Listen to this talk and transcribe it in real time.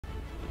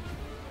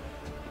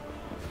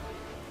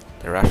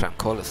The Russian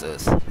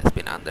Colossus has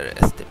been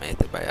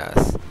underestimated by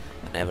us.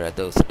 Whenever a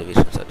dozen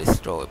divisions are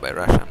destroyed by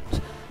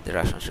Russians, the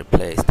Russians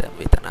replace them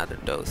with another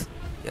dozen.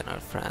 General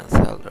Franz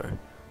Halder,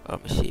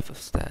 Army Chief of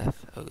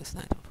Staff, August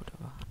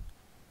 1941.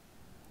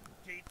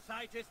 Die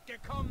Zeit ist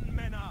gekommen,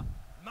 Männer!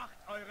 Macht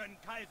euren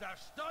Kaiser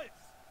stolz!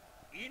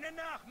 Ihnen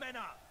nach,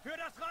 Männer! Für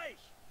das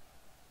Reich!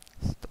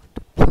 Start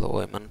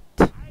deployment.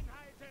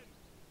 Einheiten!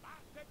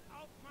 Wartet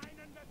auf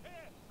meinen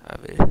Befehl!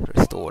 Have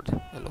restored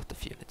a lot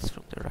of units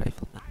from the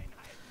riflemen.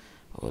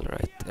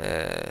 Alright,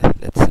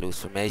 let's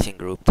lose formation,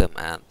 group them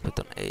and put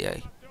on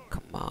AI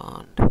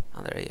command,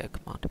 under AI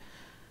command.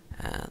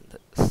 And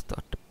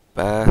start the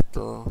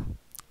battle,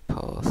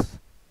 pause,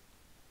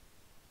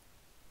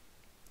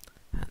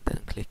 and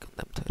then click on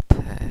them to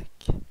attack.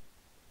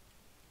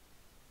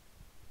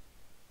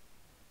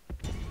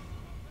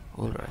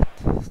 Alright,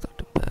 start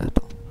the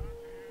battle.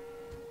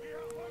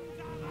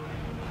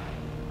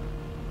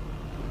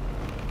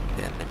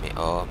 The enemy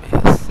army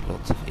has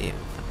lots of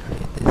infantry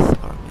in this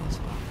army as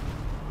well.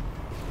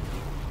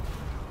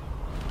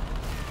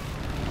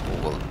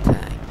 All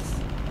tanks.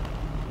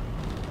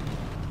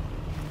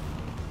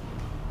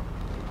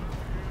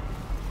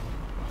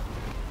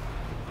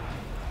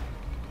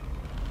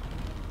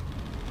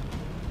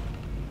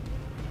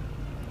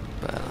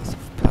 Balance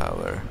of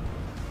power.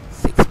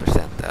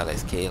 6%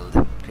 allies killed,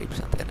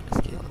 3%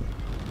 enemies killed.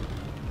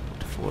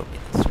 4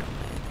 minutes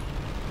remaining.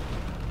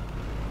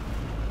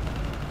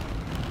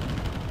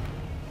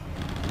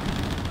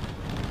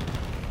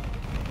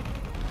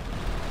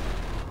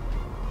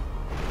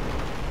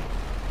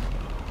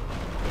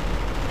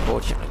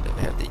 Fortunately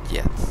we have the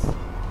jets.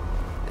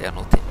 They are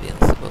not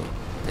invincible,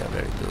 they are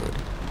very good.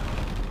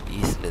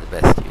 Easily the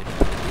best unit in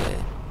the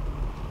game.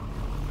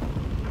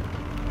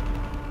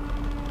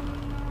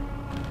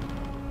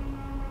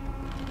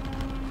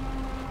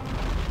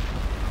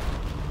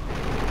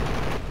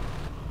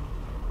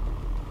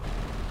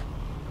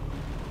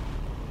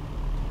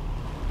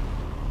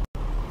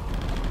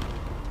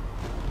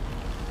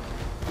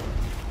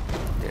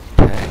 Their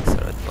tanks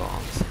are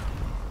advancing.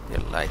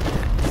 They're light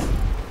tanks.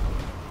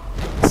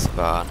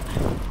 Svan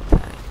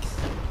tanks.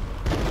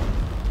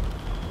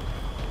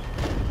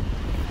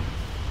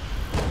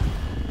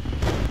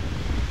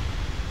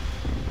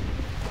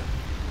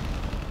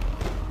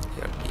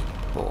 They are being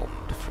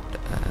bombed from the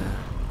air.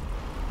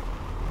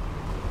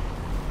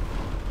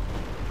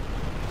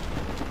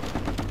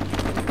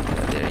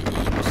 Yeah, there are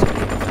heaps of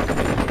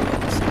infantry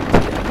advancing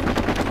here.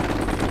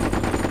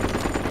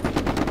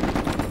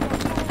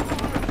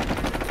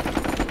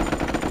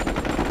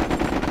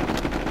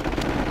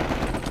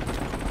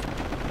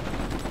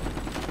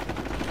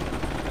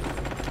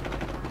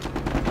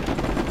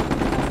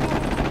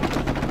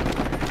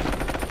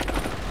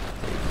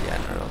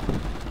 General.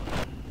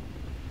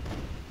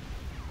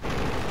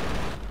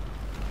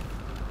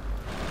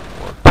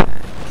 More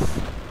tanks.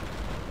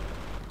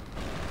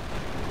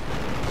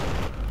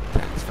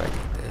 Tanks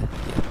fighting the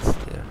jets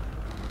there.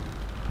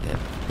 They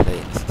have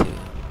planes too.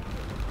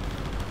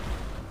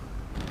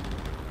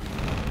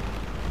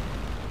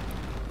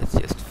 Let's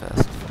just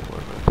fast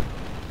forward.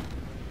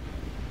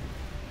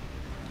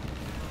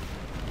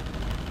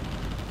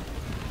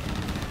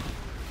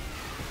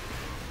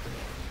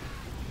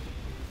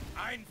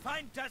 Ein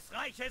Feind des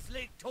Reiches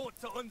legt Tod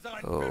zu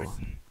unseren Oh,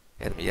 Füßen!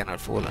 enemy general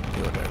fallen,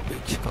 the other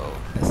big foe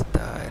has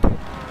died.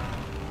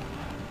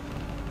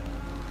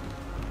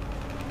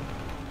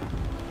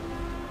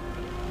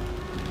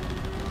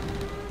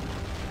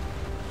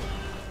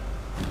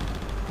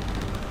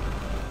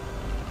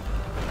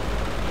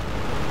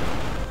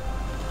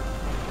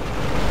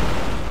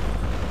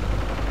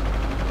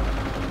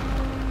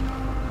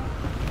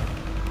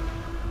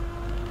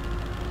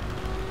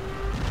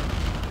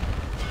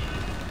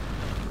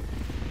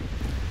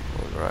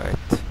 Alright.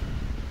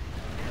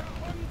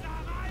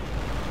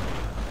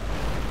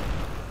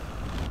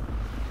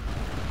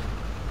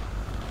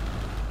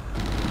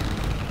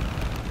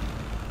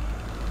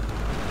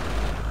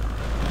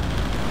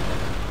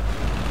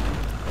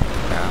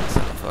 Down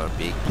some of our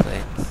big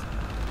planes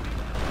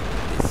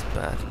in this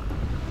battle.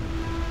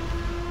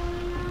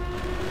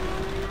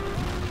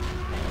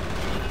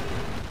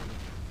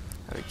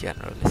 Our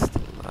general is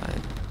still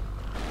alive.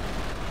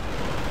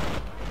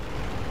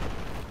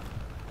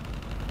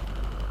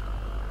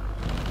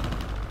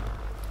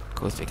 Of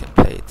course we can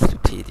play it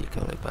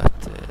strategically,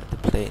 but the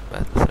plane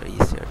battles are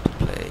easier to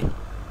play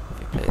if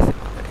you place them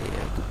under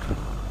AI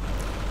control.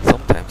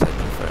 Sometimes I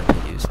prefer to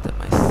use them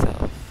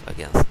myself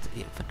against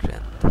infantry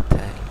and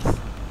tanks.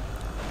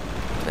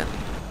 When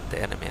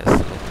the enemy has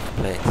a lot of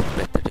planes, it's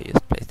better to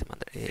just place them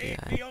under Seht,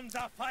 AI wie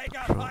unser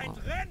feiger control. Feind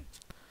rennt!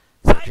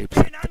 So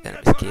 3%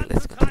 enemy skill,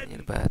 let's continue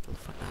the battle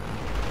for now.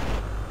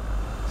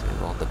 So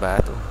we won the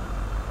battle.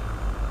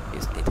 We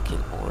just need to kill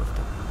more of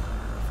them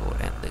before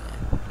ending it.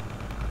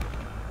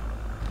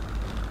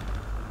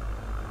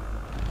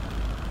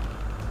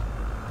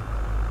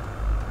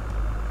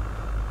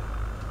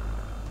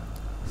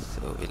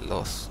 So we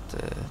lost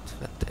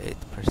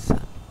 28%.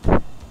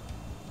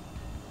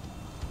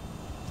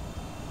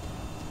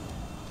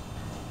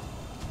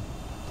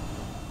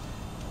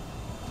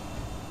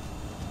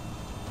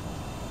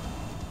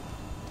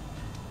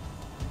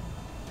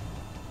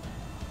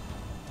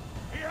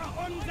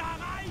 unser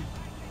Reich!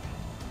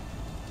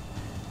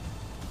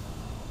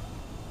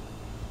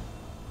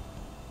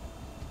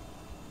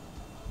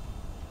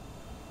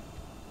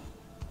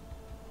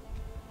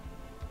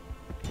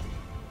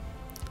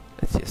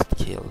 Let's just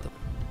kill them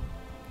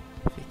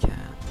if we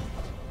can.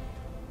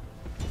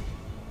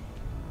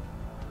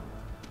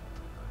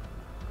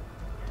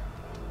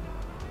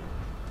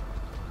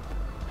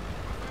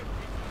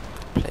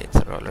 Planes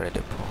are already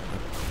upon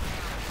them.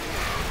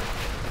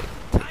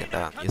 They've taken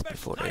down just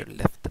before they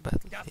left the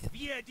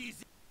battlefield.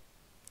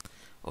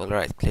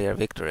 Alright, clear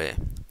victory.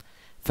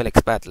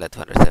 Felix battle at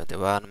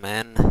 271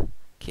 men,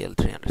 killed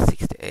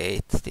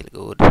 368, still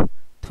good,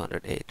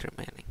 208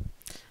 remaining.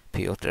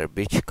 Pyotr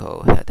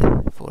Bichko had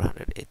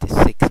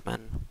 486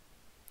 men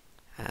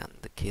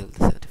and killed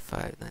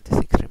 75,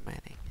 96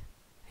 remaining.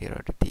 Here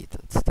are the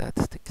detailed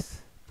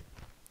statistics.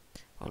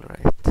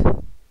 Alright,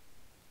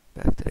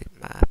 back to the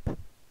map.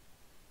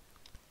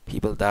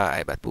 People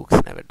die, but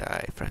books never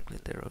die. Franklin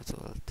D.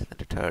 Roosevelt,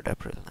 23rd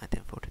April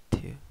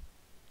 1942.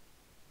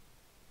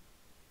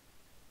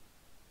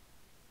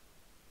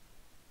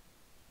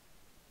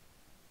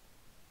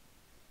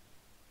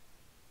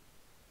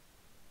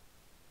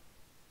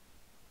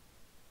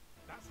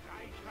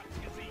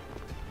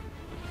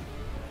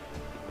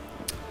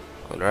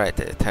 Alright,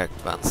 they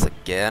attacked once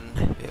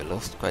again. We have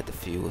lost quite a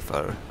few of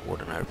our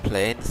ordinary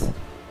planes.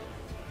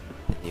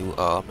 The new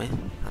army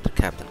under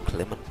Captain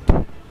Clement.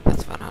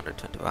 That's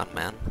 121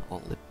 men,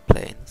 only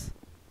planes.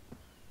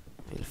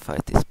 We'll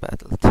fight this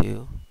battle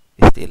too.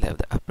 We still have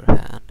the upper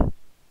hand.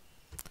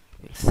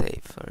 We'll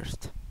save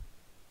first.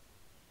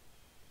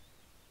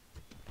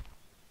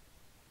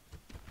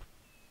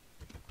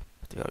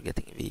 But we are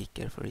getting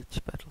weaker for each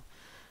battle.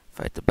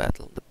 Fight the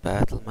battle on the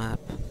battle map.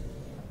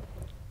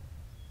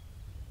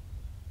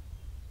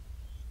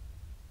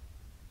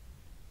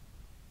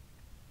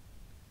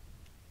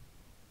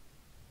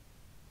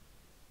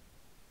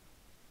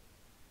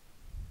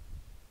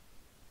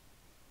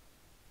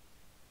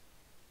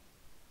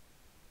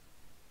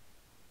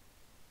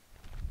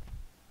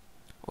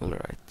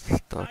 Alright,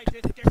 start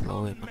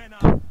deployment.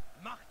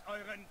 Macht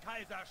euren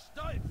Kaiser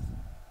stolz!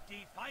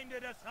 Die Feinde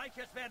des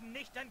Reiches werden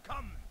nicht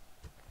entkommen!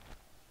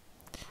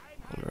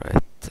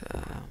 Alright,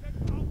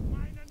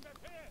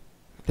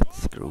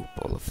 let's group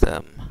all of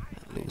them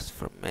and lose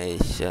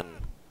formation.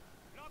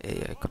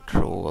 AI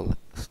control,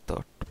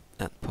 start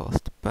and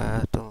pause the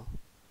battle.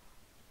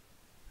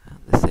 And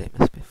the same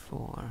as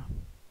before.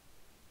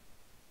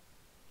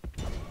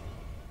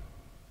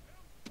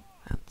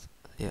 And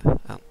yeah,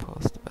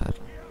 unpause the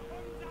battle.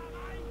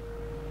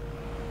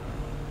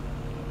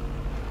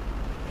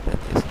 Then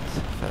just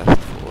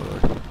fast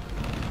forward.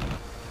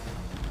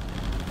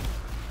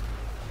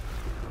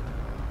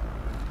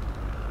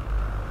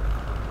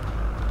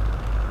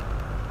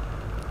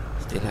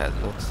 Still had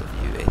lots of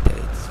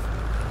U-88s in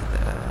the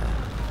air.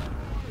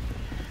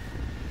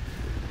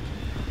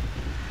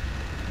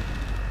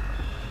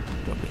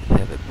 Dropping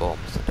heavy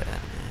bombs on the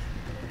enemy.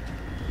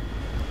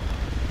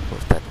 Of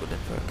course that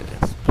wouldn't work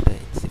against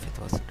planes if it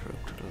wasn't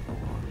room to the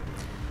war.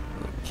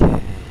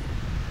 Okay.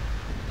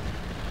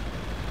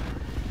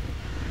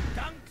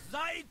 Dank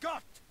sei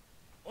Gott!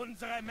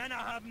 Unsere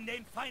Männer haben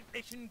den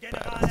feindlichen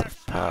General Balance of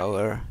erschlagen!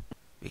 power.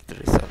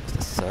 Victory is almost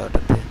a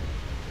certainty.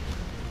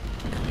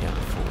 And we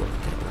are falling.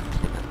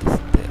 Clement is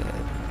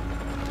dead.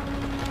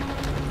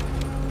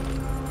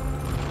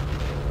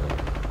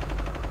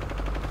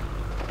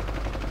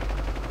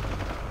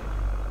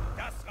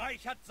 Das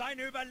Reich hat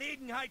seine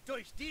Überlegenheit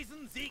durch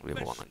diesen Sieg We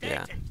won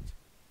again. bestätigt!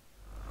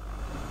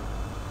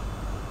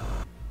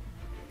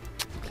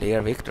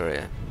 Clear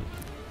victory.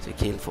 So we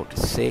killed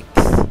 46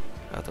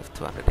 out of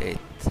 208.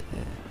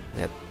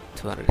 We had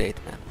 208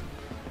 men.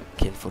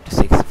 Killed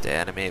 46 of the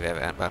enemy. We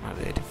have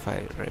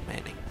 185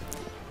 remaining.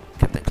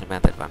 Captain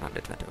Clement had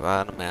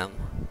 121 men.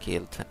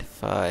 Killed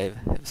 25.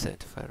 Have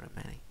 75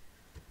 remaining.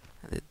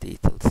 And the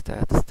detailed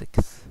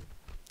statistics.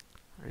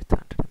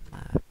 Return to the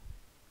map.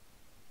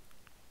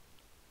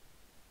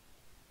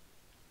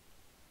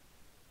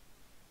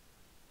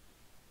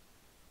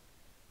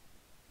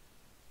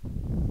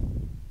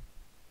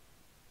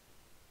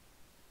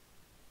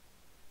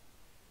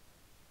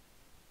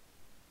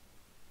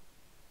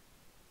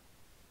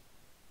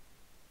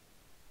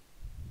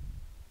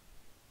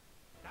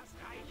 Das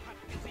Reich hat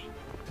gesiegt!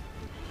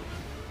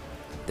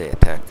 They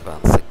attacked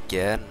once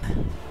again.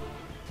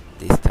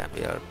 This time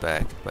we are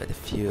backed by the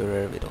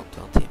Führer. We don't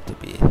want him to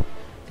be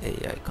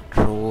AI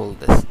controlled.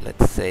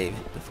 Let's save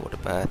before the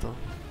battle.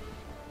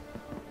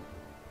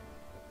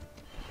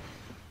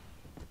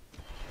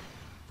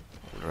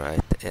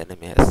 Alright, the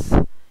enemy has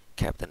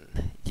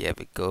Captain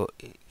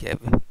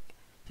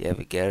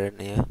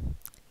Yevgeny,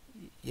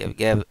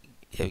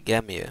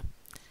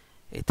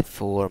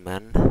 84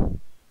 men,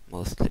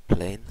 mostly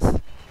planes,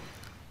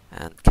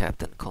 and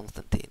Captain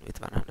Constantine with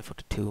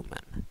 142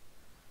 men.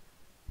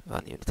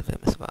 1 unit of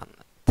MS-1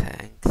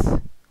 tanks,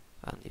 1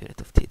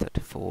 unit of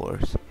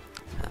T-34s,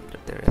 and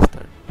the rest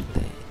are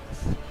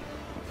planes.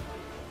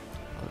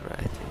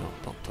 Alright, we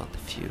don't want the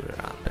Führer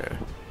under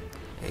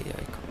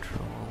AI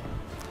control.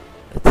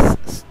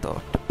 Let's start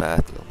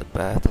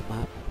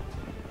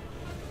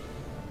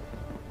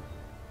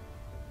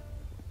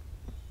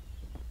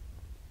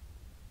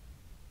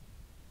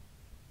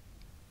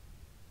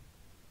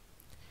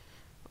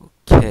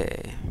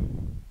Okay.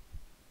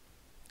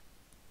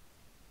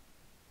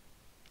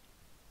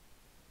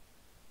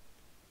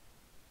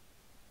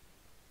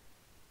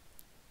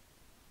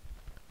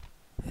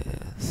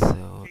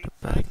 So the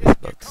battle is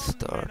about to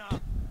start.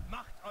 Männer!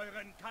 Macht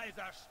euren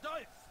Kaiser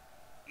stolz!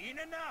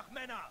 Ihnen nach,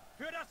 Männer!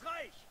 Für das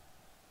Reich!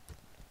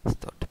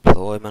 Start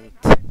deployment.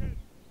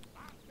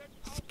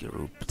 Let's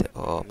group the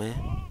army.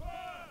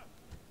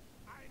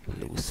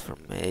 Loose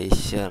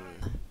formation.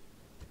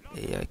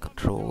 AI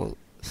control.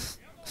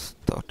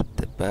 Start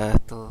the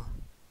battle.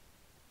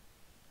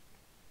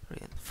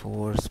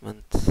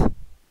 Reinforcements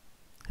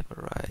have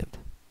arrived.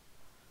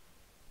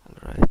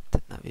 Alright,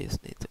 now we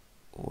just need to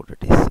order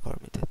this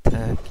army to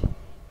attack.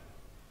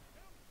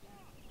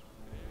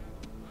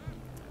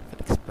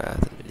 Felix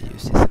Battle will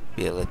use his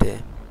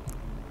ability.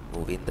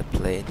 Move in the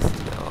planes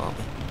to the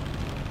army.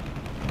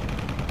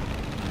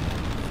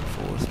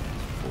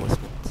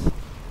 Reinforcements.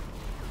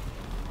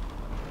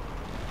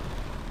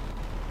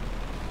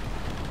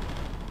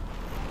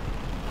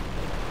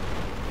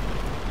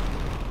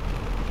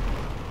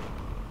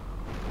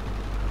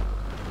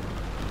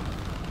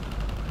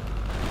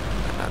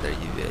 Another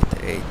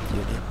U-88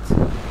 unit.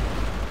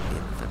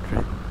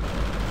 Infantry.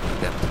 Bring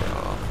them to the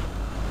army.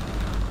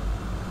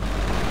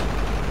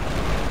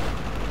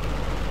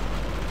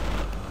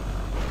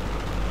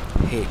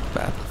 Hate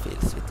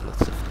battlefields with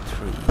lots of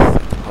trees. I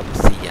can hardly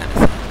see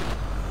anything.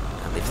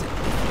 And if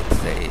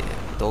it's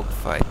a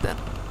dogfight, then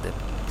the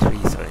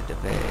trees are in the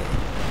way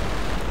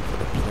for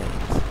the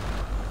planes.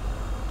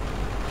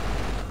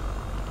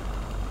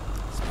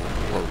 Let's move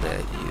all the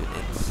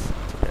units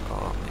to the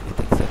army with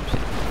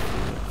exception of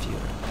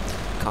Führer.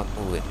 Can't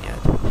move him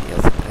yet, he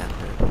hasn't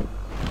entered.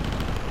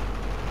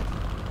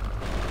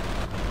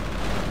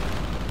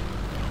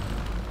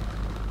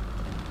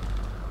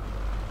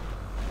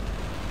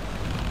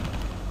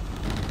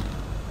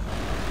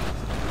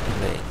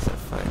 Planes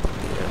are fighting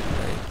the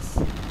airplanes.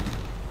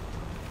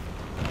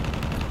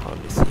 Can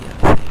hardly see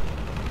anything.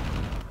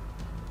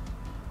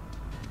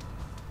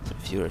 So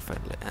Führer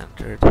finally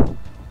entered.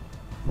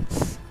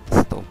 Let's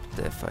stop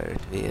the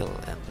fired wheel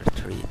and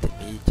retreat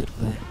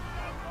immediately.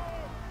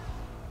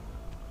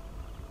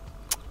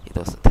 He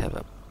doesn't have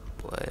a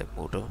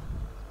model.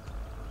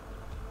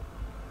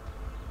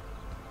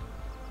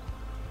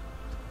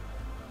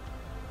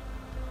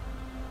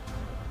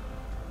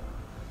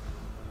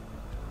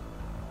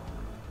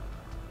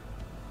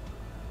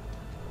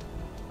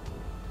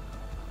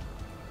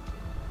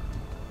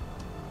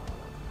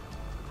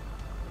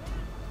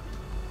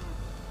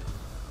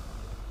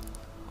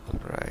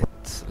 Alright,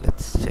 so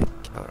let's check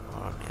our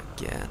army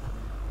again.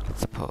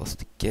 Let's pause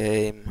the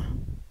game.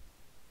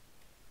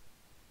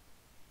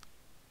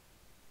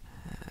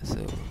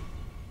 So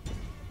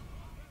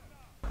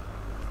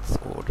let's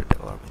order the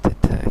army to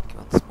attack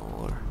once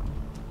more.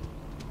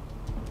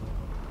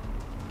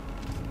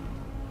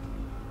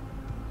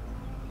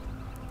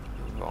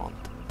 We want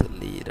the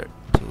leader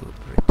to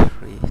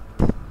retreat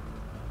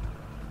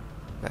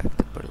back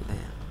to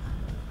Berlin.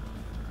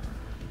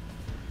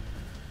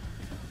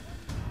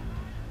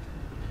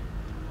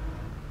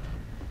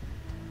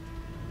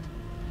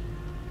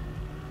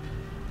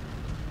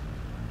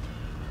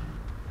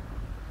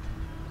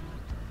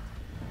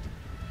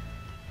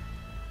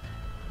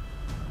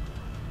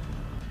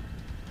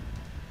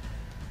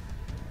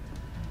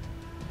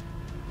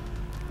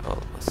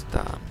 Almost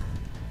done.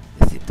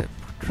 They seem to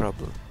have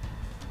trouble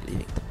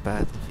leaving the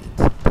battlefield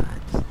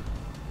sometimes.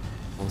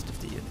 Most of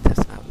the unit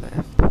has now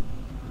left.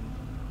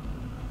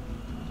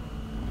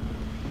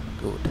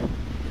 Good. The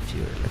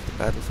Führer left the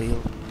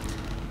battlefield.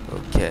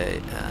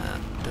 Okay,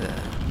 and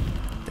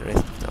the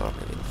rest of the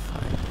army will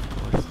fight, of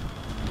course.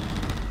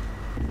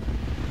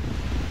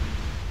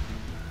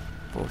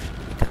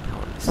 Fortunately, we can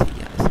hardly see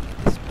anything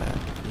in this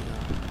battlefield.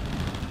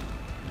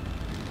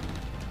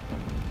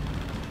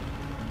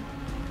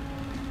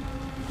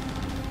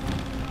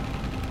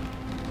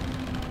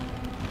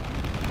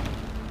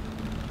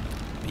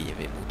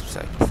 BMV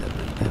motorcycles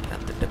have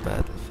entered the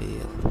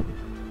battlefield.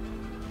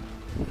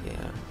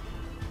 Here.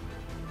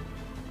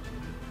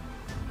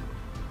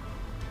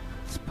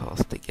 Let's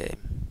pause the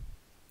game.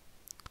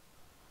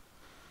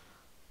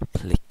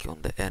 Click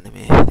on the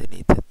enemy they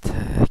need to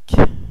attack.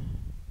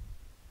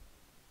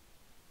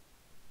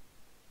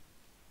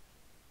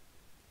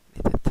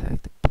 Need to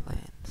attack the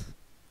planes.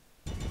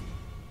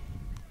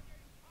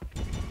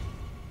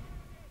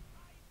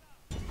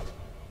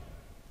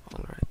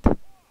 Alright.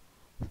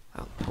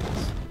 I'll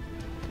pause.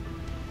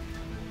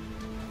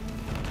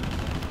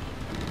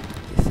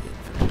 This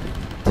infantry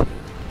too.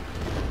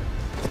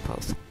 Let's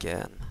pause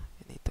again.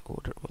 We need to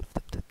order all of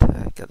them to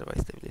attack,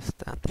 otherwise they will just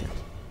stand there.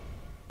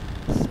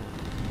 So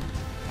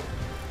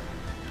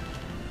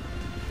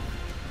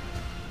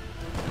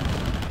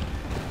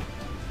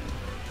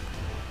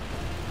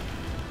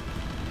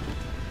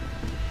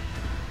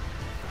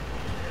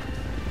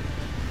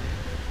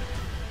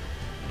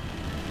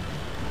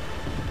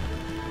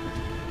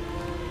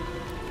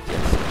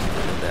yes, I'm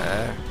still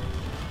there.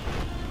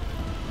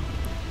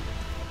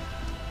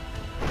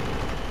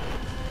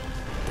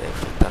 They've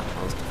shut down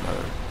most of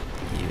our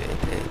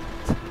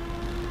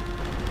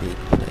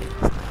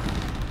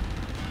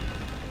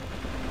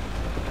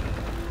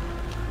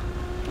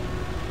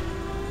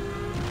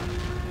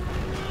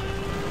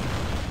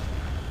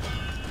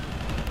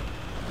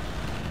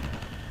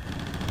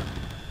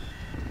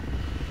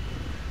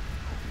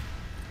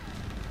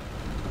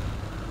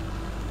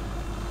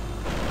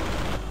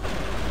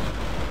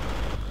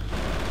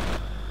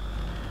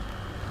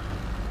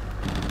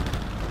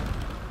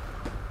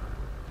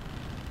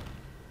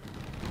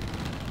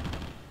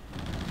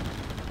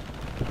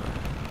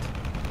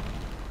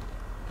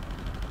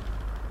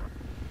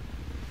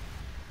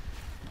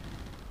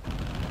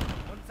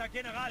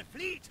General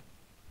flieht.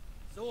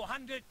 So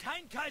handelt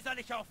kein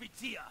kaiserlicher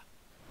Offizier.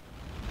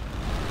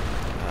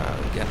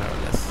 General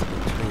has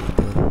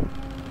retreated.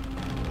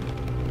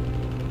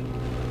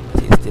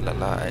 But he's still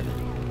alive.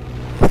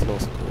 He's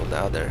lost all the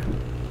other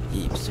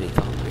jeeps, so he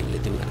can't really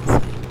do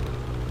anything.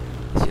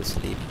 He's just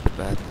leaving the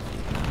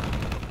battlefield now.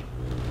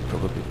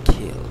 Probably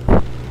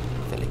killed.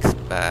 Felix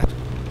Bertel.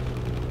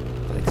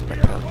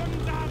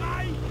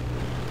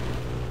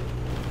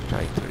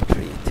 Trying to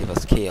retreat. He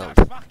was killed.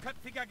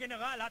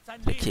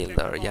 They killed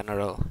our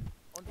general.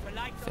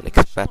 Felix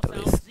Bertel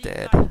is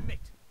dead.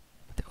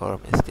 The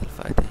army is still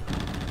fighting.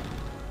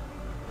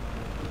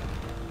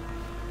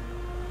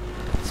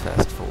 Let's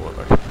fast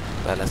forward.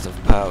 Balance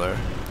of power.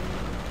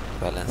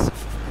 Balance of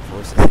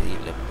forces is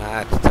evenly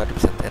matched.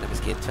 30% enemies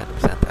killed,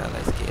 20%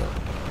 allies killed.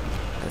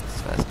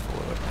 Let's fast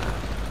forward now.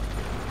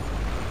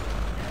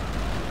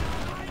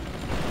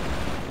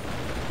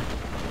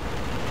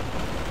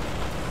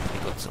 We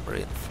got some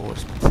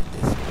reinforcements in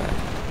this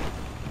battle.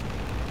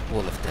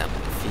 All of them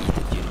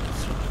defeated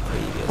units from the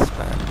previous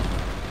battle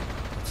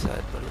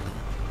outside Berlin.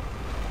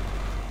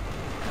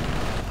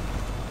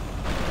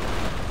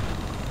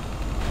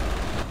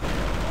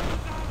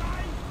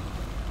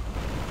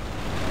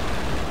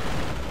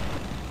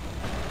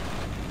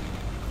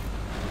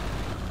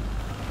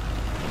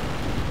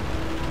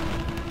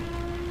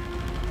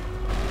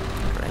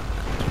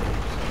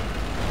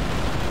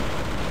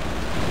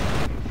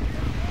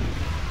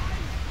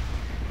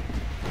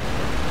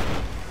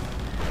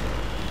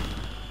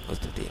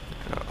 Most of the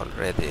infantry are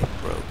already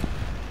broken.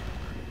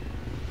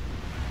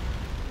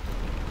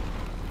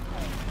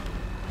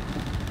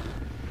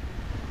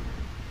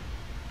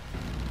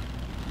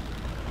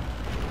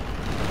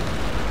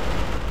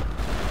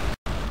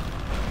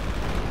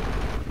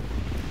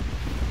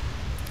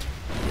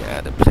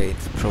 Yeah, the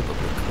planes probably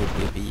could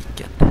be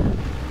weakened,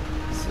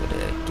 so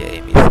the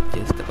game isn't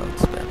just about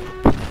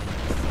spamming planes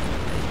in the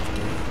late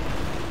game.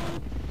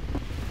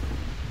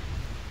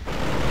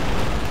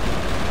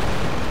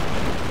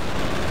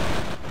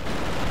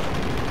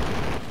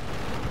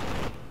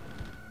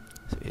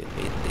 So we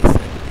win this, I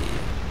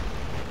believe.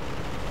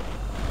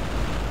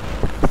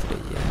 3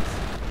 yes.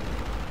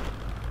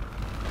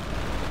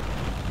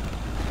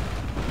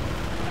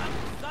 Dank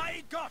sei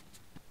Gott!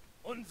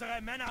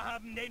 Unsere Männer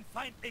haben den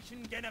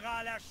feindlichen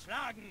General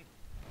erschlagen.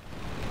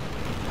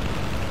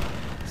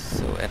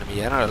 So enemy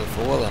general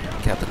fallen,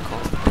 Captain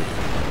Constantine.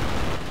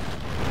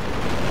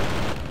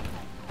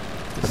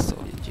 The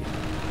Soviet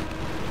Union.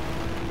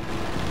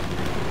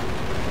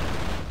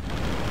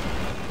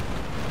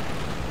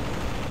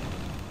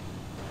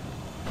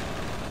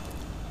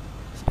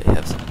 So they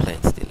have some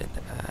planes still in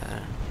the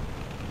air.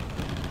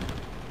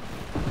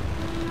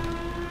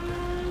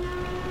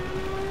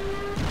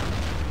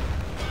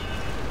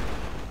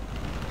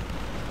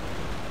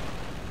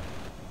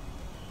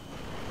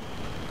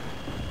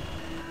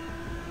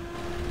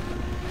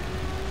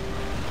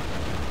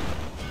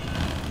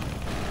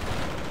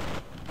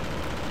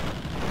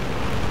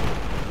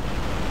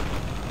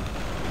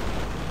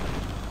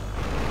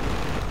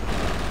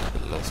 We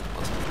lost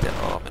most of the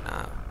army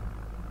now.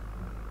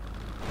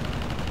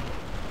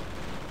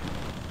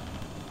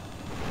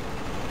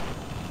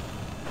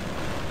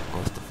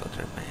 Most of what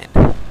remained.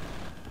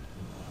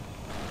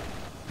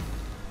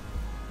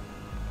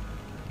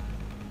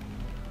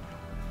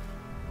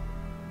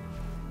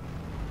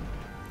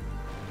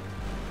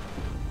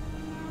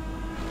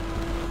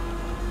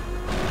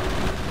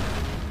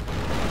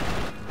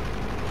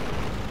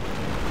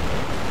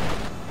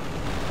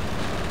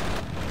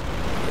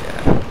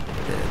 Yeah,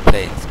 the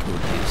planes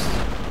could use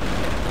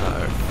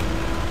nerf.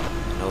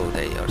 No,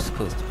 they are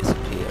supposed to be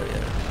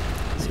superior.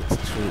 So it's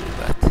true,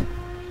 but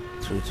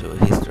true to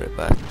history,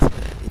 but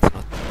it's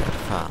not that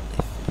fun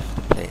if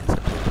the planes are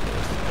totally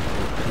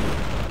OP.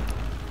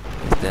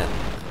 Because then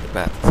the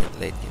battles in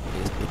late game will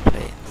just be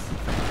planes,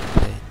 fighting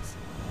planes.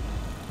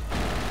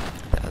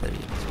 The other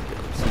units will be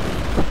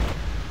obsolete.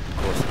 Of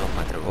course, no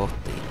matter what,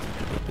 the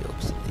infantry will be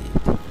obsolete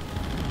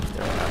if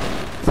there are other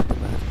units in the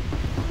battle.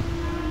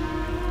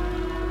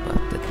 But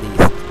at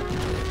least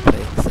the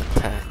planes and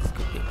tanks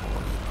could be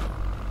more equal,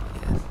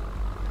 yes.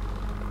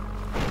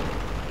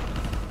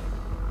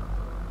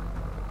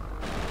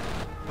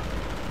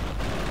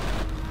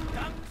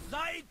 Dank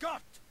sei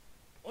Gott!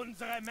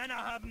 Unsere Männer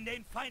haben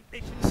den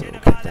feindlichen So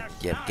General Captain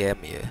erschlagen.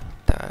 Yevgeny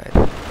died.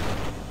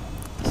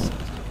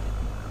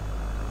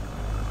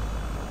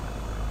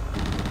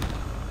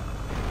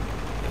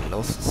 We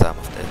lost some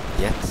of the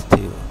jets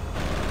too.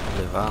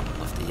 Only one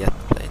of the jet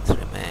planes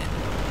remain.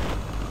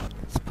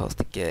 Let's pause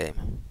the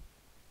game.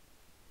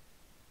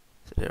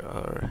 So there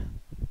are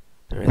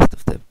the rest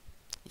of the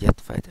jet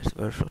fighters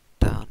were shot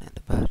down in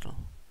the battle,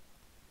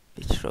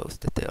 which shows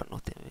that they are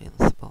not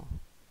invincible.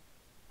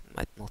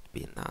 Might not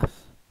be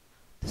enough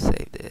to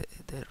save the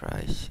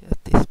Reich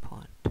at this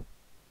point.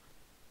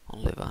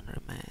 Only one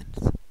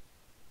remains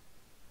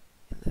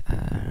in the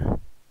air.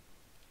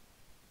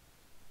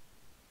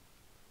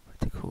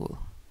 Pretty cool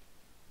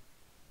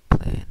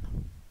plane.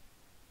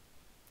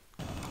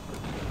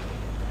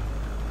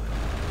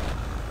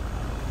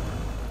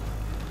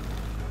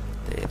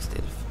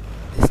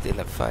 They still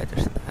have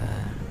fighters in the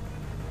air.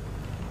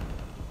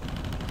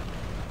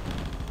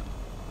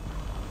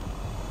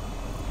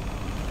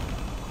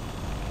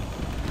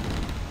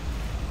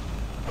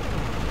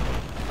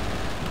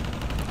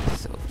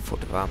 So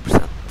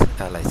 41%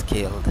 allies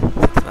killed,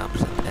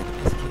 61%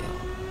 enemies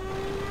killed.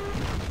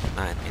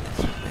 9 minutes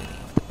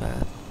remaining of the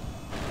battle.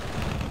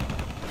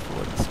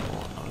 Before the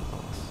small or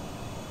loss.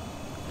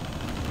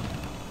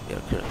 We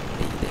are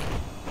currently leading.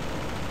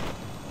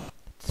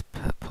 Let's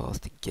pause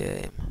the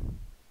game.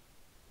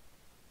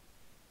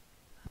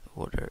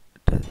 Order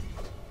the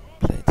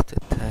planes to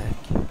attack.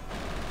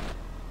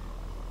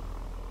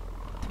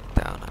 Take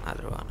down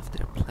another one of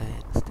their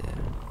planes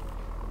there.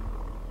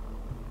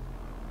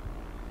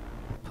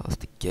 Pause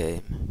the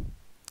game.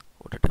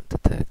 Order them to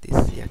attack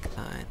this Yak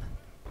 9.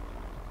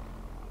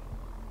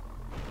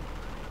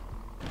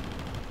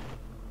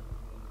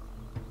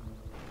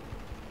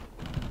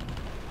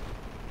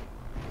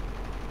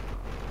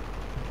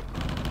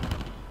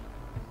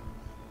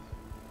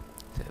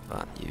 So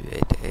one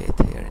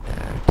U-88 here in the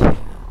air too.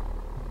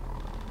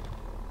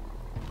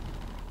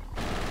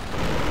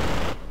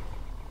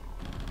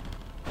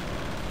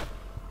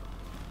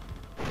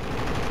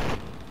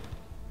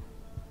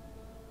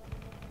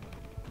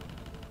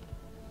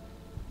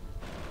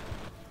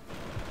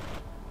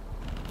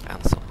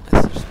 And some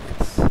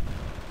Messerschmitts.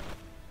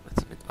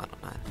 Messerschmitt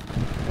 109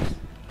 fighters.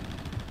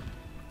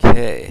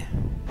 Okay.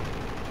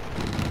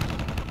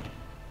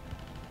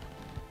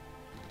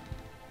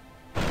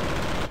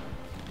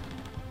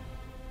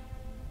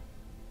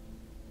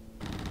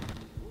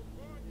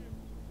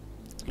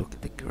 Look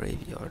at the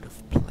graveyard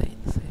of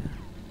planes here.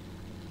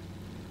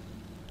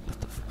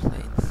 Lot of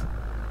planes.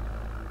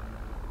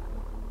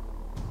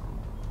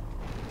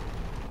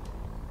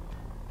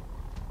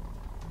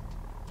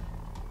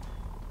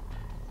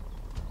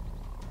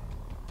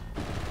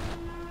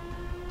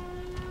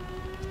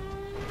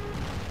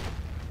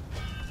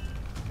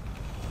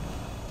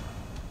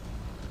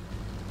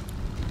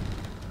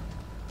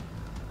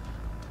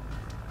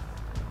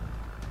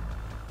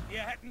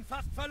 Wir hätten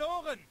fast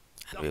verloren.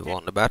 And we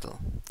won the battle.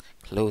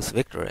 Close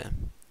victory.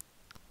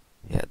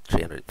 He had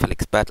 300.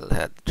 Felix Battle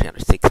had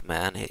 306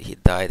 men. He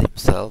died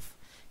himself.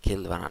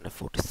 Killed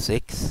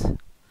 146.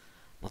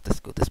 Not as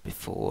good as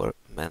before.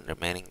 Men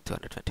remaining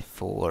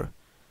 224.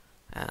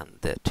 And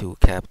the two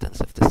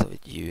captains of the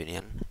Soviet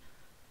Union,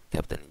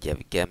 Captain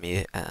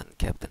Yevgeny and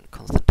Captain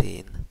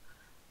Konstantin.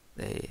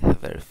 They have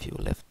very few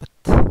left, but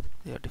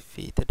they are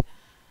defeated.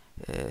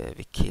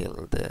 We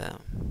killed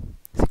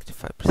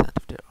 65%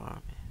 of their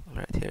army.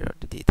 Alright, here are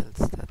the detailed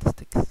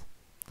statistics.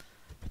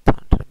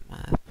 Return to the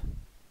map.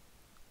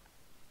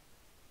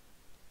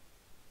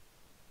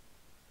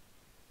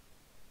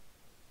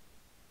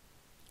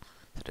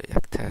 So they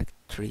attacked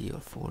 3 or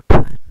 4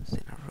 times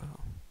in a row.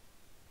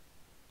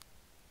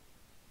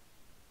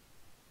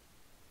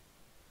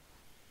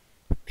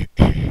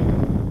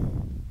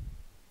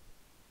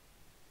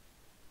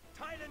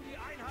 Teilen die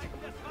Einheiten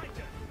des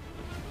Reiches.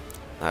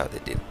 No, they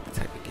didn't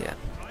attack again.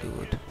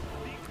 Good.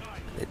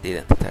 And they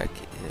didn't attack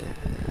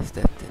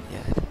Stettin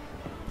yet.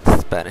 The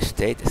Spanish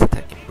state is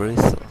attacking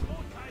Bristol.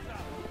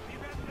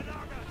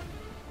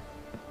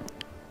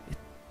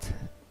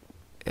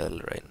 El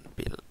Rey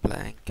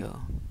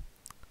Blanco.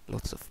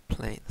 Lots of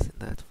planes in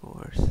that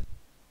force. And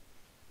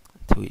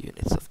 2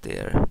 units of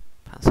their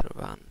Panzer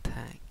I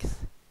tanks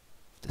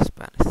of the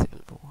Spanish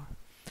Civil War.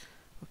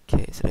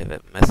 Okay, so they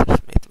have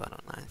Messerschmitt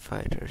 109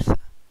 fighters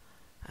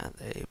and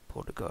a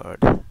border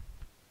guard, an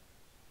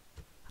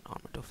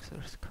armored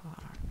officer's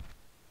car.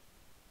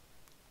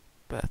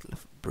 Battle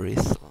of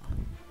Bristol.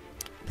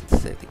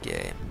 Let's save the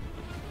game.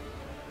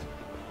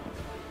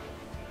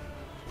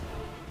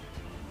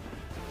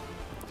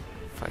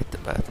 Fight the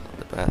battle on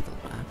the battle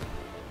map.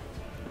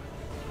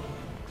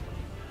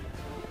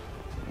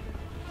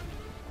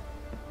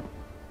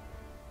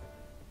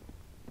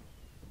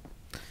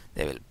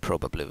 They will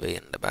probably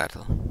win the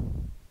battle,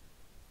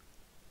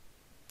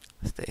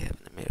 as they have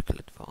a numerical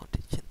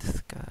advantage in the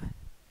sky.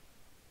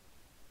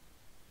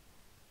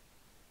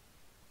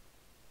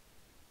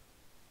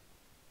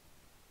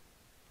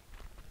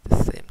 The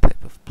same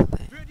type of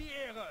plane. Für die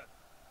Ehre,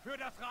 für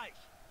das Reich.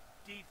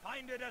 Die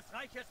Feinde des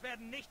Reiches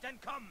werden nicht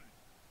entkommen.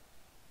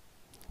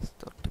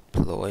 Start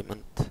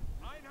deployment.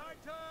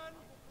 Einheiten,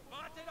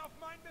 wartet auf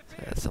meinen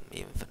Befehl. Add some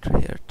infantry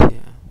here too.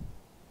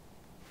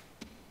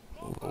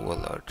 Move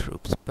all our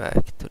troops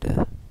back to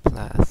the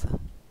plaza.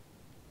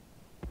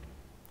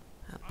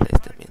 And place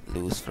them in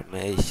loose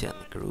formation,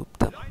 group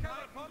them,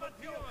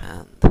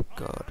 and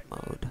guard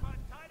mode.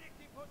 Verteidigt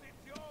die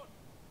Position.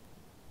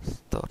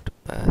 Start the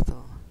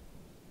battle.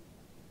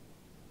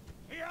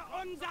 Für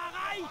unser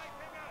Reich.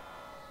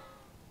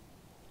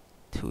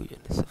 2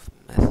 units of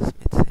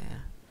Messerschmitts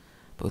here.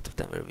 Both of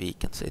them were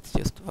weakened, so it's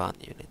just 1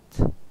 unit.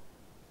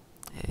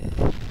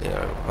 They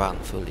are 1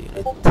 full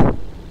unit.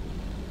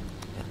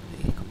 And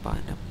we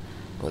combine them.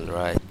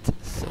 Alright,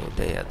 so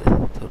they had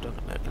a total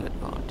numerical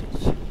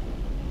advantage.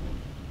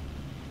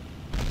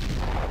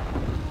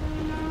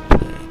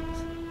 Planes.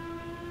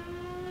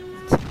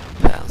 And some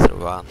Panzer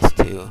ones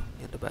too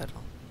in the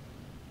battle.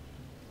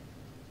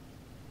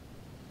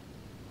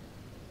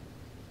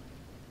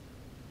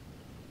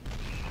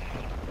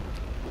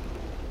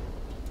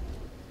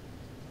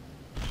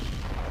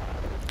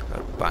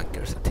 Our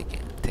bunkers are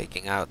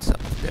taking out some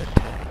of their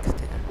tanks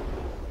there,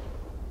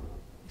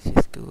 which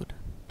is good.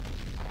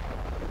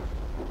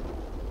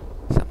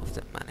 Some of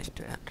them managed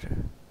to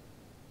enter.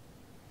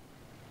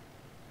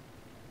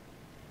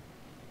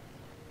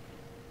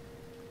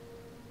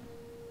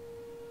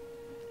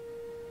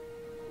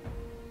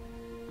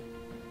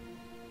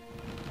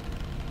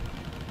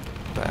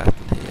 Battle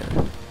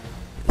here.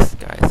 This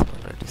guy's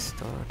already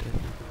started.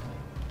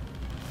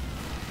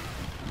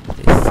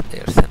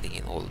 They're sending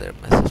in all their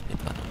Messerschmitt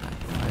 109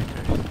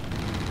 fighters.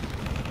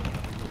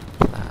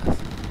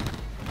 Blast.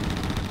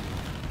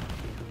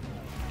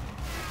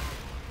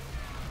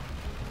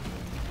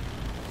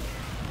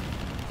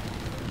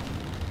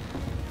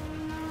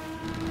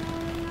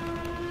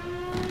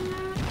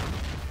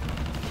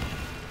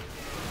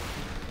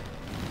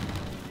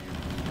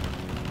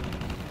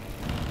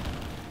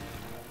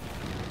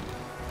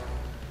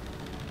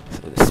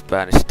 So the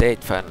Spanish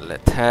state finally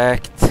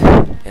attacked.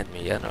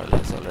 Enemy general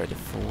has already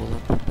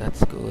fallen.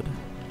 That's good.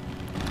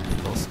 We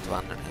lost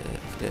one of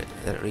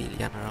the real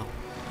general.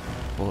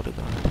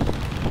 Bodyguard.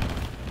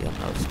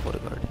 General's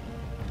bodyguard.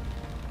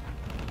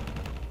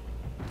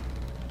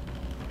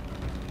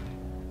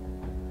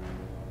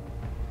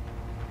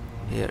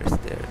 Here is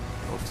their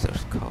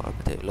officer's car,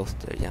 but they've lost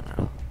their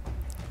general.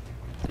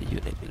 The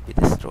unit will be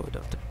destroyed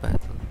after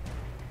battle,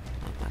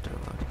 no matter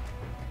what.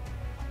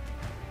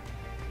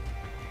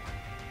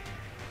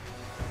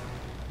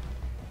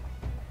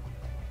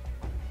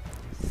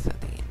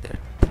 Sending in their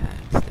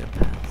tanks, their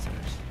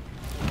panzers.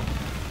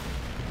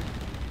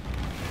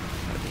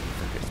 Our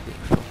infantry is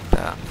being shot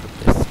down from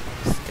this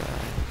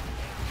sky.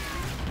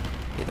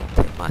 We don't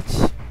have much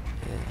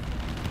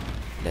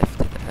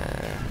left in the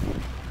air.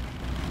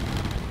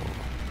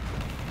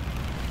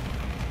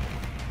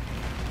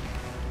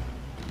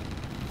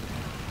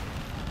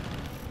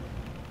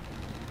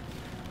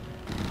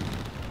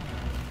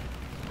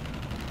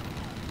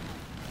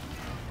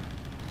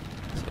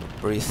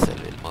 Brazil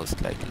will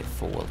most likely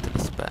fall to the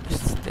Spanish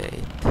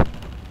state.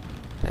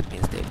 That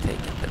means they've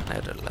taken the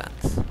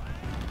Netherlands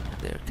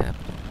and their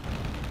capital.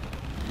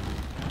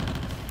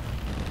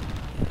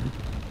 Alright.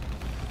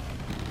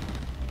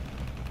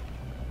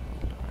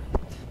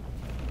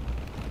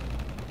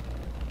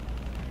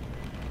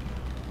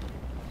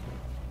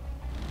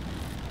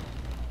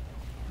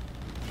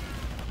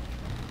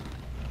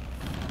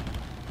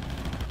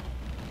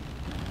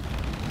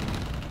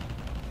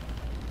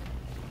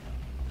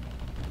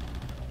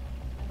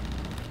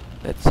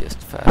 Let's just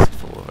fast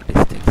forward,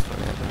 this takes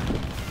forever.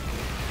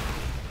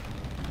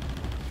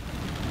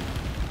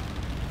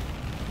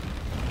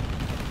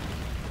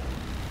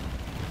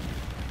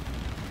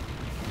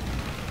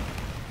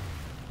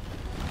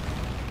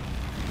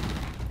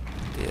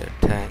 Their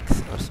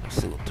tanks are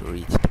soon to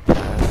reach the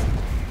pass.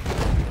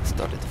 They've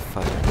started to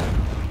fire now.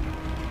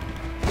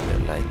 Their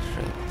light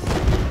shells,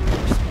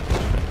 their small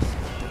shells.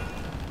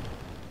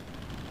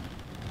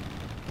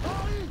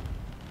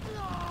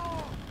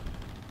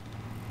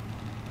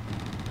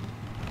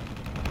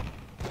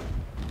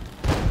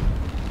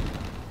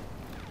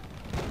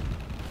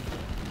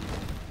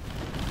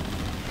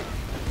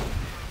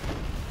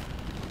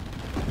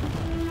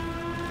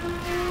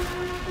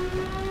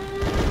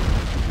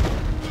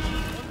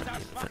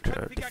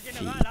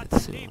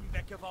 Leben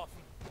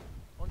weggeworfen.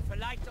 Und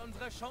vielleicht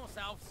unsere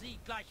Chance auf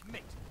Sieg gleich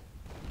mit.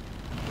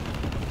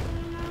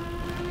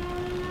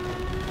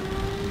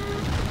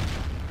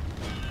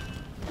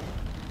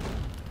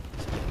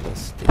 So we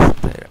lost this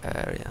entire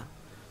area.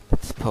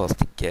 Let's pause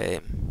the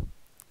game.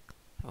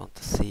 I want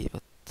to see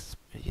what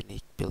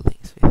unique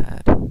buildings we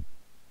had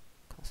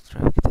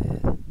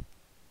constructed.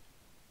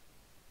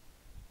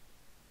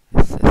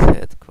 SS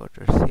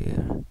headquarters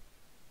here.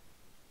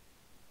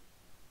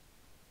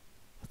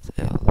 What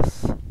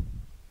else?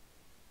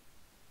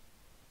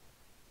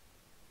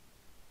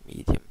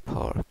 Medium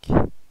park.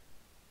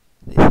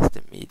 This is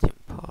the medium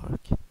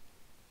park.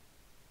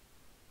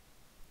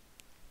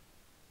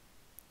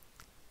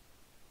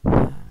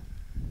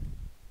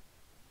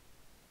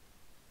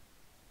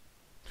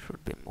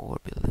 Should be more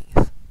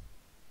buildings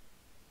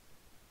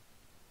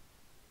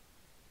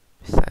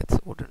besides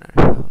ordinary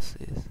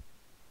houses.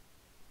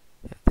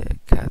 We have the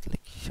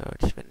Catholic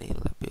Church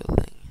Vanilla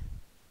building.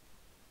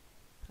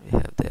 We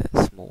have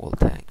the small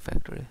tank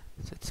factory.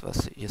 So it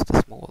was just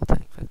a small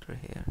tank factory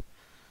here.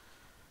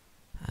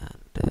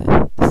 And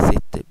the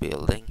city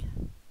building.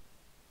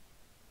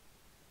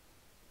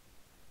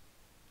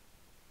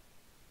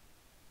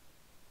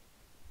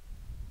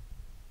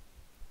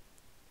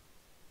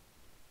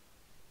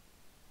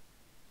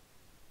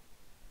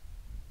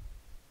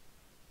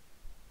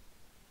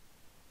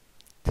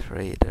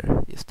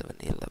 Trader, just a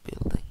vanilla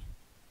building.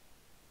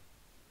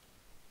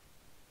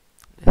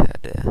 We had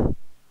a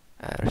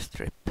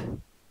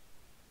airstrip,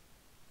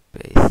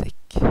 basic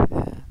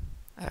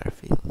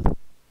airfield,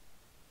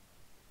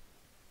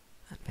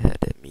 and we had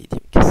a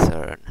medium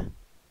caserne.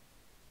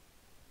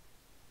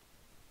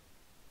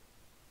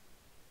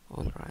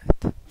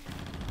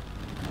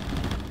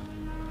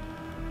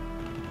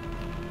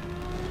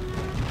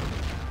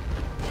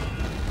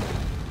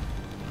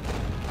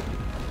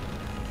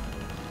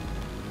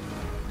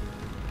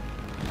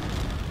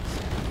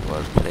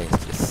 forward planes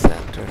to the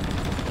center.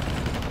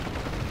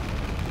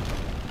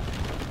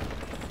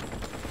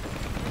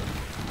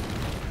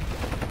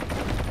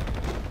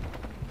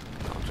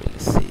 Can't really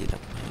see them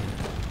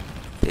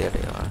here. There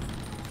they are.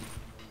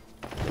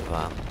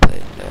 One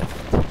plane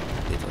left.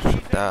 It was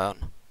shot down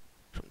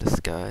from the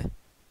sky.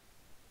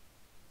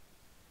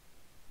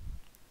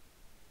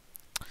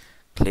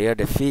 Clear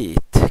defeat.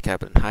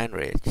 Captain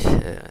Heinrich.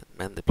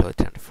 Men deployed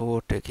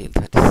 340, killed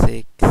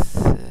 26.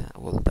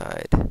 All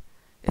died.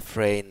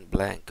 Efrain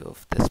Blanco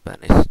of the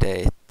Spanish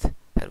state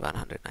had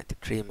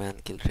 193 men,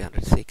 killed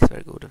 306,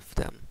 very good of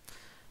them.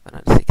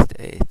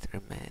 168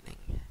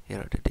 remaining. Here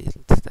are the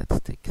detailed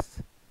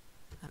statistics.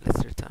 And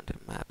let's return to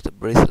the map. So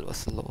Brazil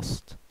was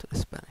lost to the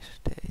Spanish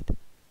state.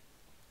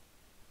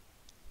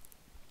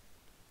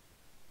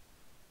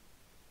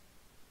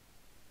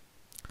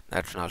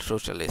 National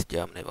Socialist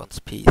Germany wants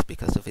peace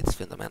because of its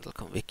fundamental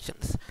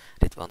convictions.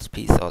 It wants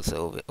peace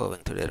also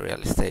owing to the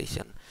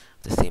realization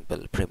of the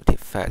simple primitive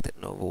fact that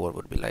no war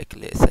would be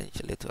likely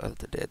essentially to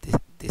alter the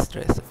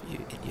distress of you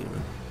in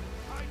Europe.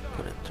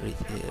 Couldn't read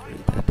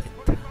that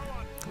in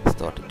time.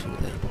 Started too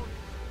late.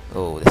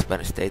 Oh, the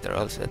Spanish state are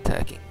also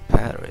attacking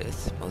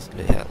Paris,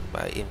 mostly held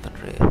by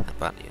infantry and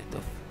one unit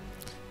of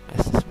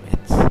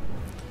Messerschmitts.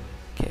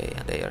 Okay,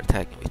 and they are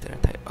attacking with their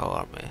entire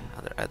army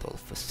under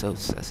Adolfo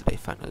Sosa, so they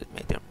finally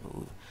made their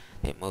move.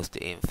 They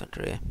mostly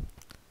infantry,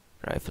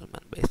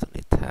 riflemen based on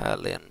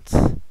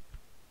Italians,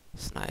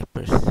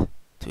 snipers,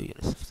 2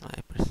 units of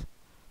snipers.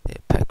 They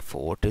pack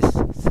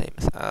 40s, same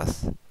as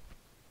us, and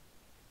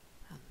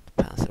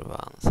Panzer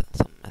ones and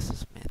some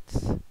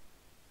Messerschmitts.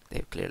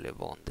 They've clearly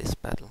won this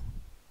battle.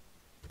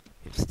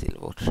 We'll still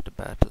watch the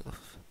battle of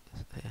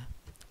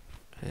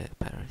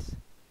Paris.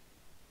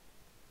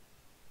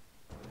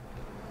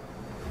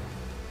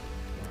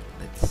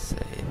 Let's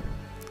say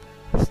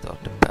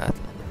start the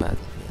battle on the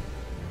battlefield.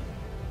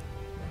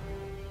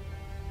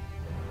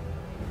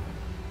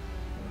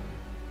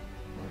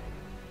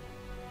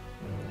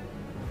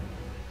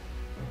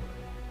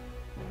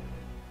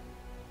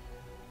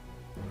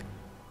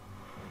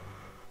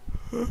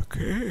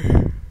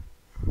 Okay.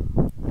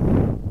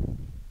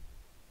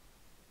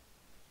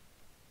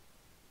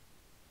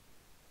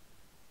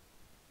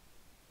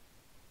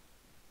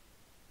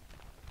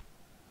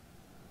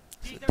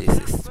 So this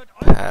is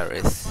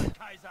Paris.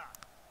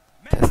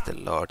 That's the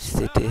large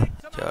city,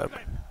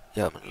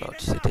 German large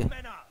city.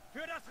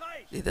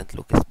 Didn't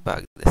look as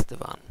bugged as the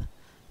one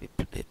we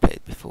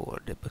played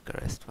before, the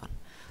Bucharest one.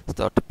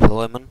 Start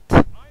deployment. We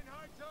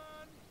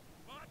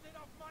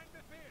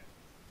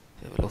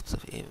have lots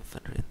of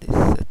infantry in this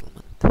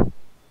settlement.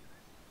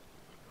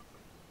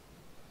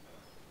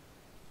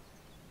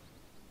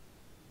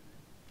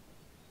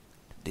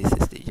 This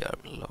is the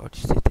German large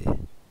city.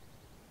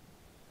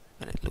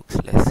 And it looks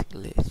less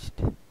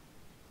glitched.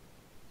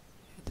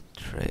 The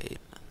train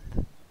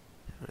and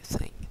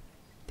everything.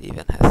 It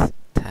even has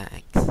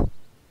tanks. Some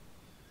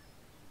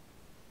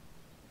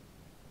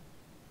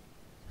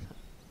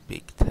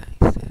big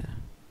tanks there.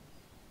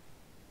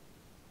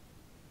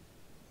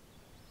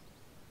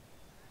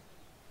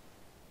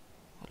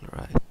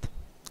 Alright.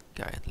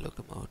 Giant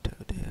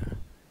locomotive there.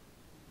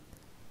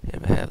 Here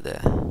we have the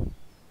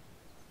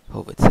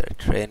Howitzer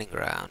training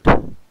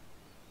ground.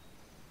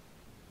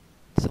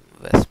 Some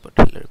Vesp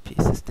artillery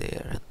pieces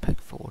there and pack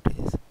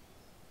 40s.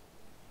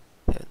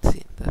 Haven't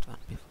seen that one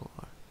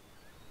before.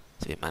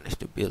 So we managed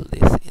to build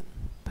this in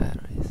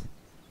Paris.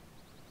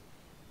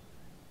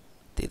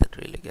 Didn't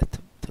really get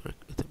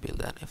to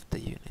build any of the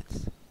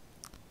units.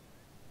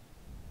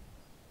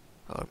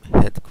 Army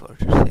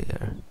headquarters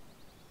here.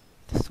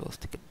 The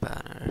swastika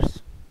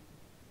banners.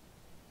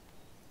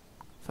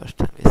 First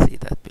time we see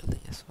that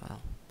building as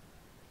well.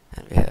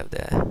 And we have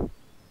the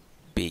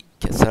big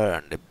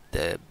caserne,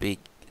 the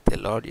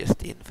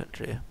largest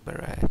infantry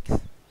barracks.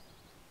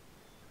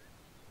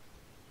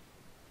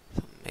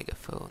 Some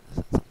megaphones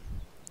and some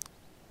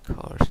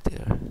cars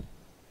there.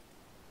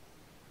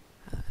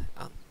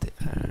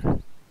 Anti-air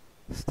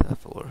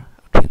stuff or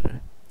artillery.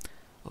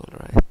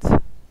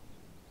 Alright.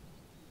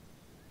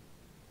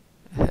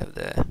 We have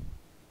the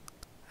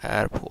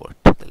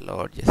airport, the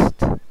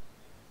largest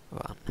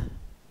one.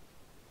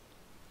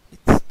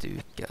 It's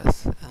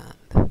Stukas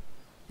and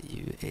the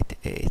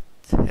U-88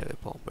 heavy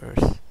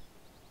bombers.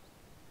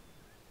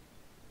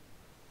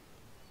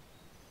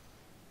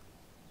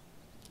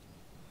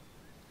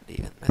 And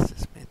even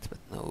Messerschmitts, but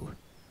no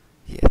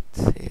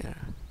jets here,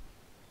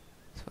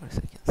 as far as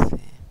I can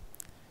see.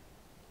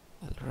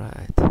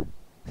 Alright, so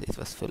it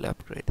was fully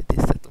upgraded,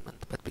 this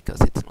settlement, but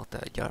because it's not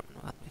a German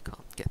one, we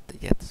can't get the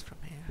jets from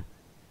here.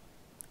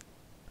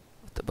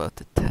 What about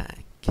the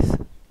tanks?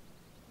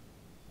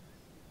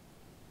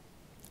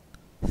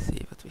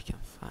 See what we can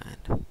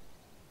find.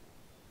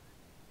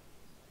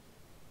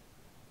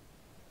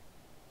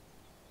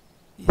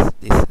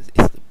 This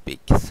is the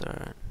big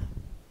concern.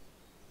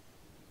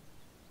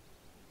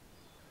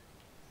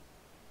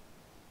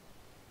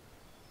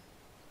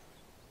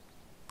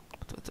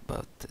 But what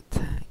about the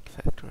tank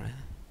factory?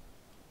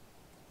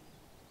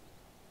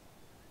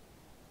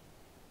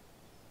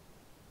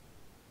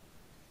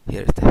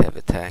 Here is the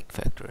heavy tank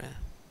factory.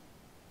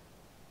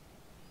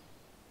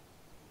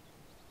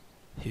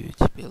 Huge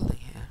building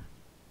here.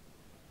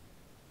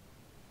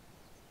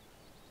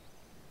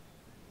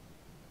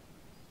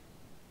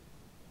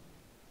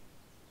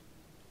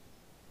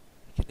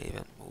 You can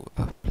even move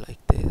up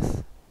like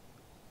this.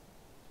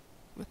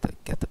 But I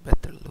get a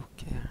better look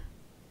here.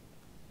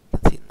 You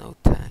can see no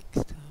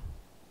tanks too.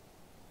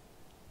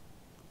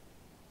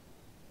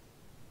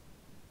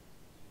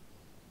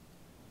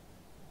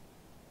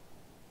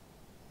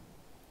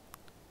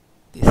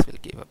 This will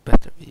give a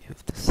better view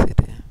of the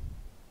city.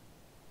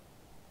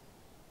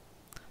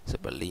 So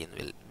Berlin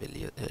will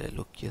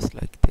look just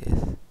like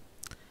this,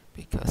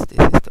 because this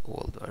is the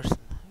old version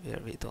where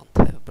we don't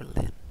have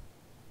Berlin.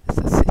 It's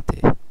a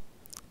city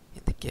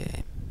in the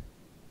game.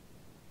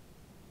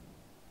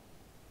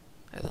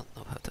 I don't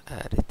know how to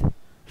add it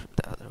from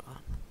the other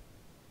one.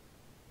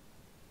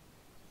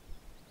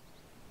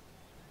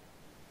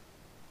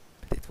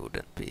 But it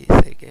wouldn't be,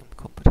 say, game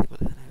compatible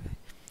anyway.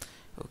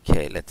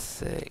 Okay,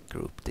 let's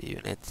group the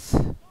units.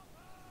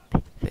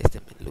 Place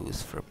them in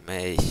loose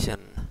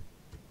formation.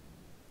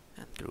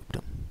 And group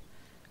them.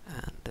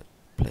 And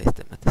place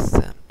them at the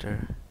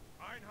center.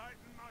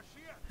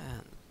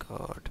 And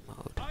guard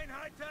mode.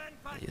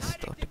 And just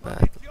start the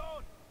battle.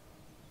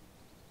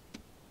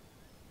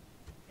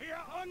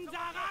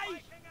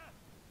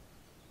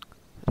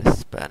 The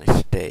Spanish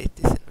state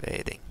is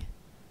invading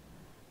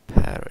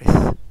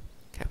Paris,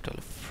 capital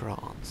of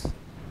France,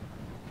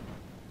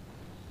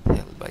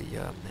 held by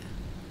Germany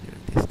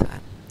during this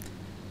time.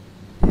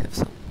 We have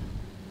some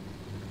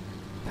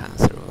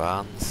Panzer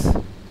Vans.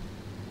 Do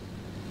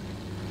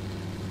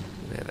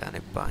we have any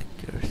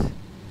bunkers?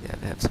 Yeah,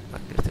 we have some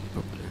bunkers that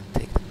probably will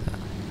take them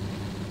down.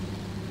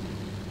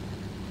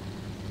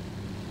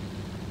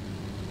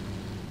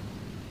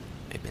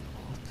 Maybe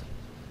not.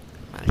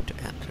 Managed to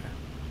enter.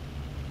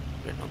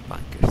 There are no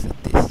bunkers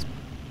at this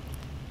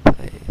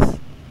place.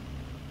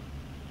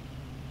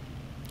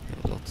 We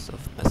have lots of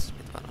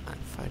Messerschmitt 109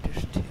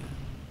 fighters too.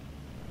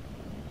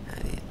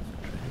 And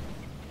infantry.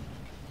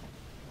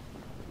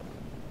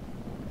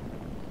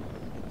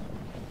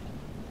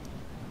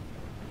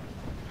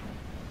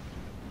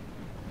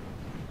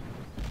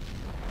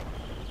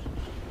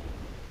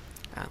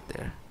 And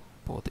their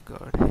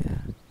bodyguard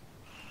here.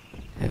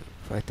 Have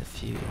quite a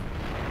few.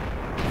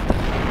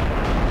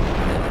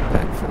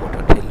 Pack fort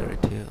artillery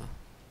too.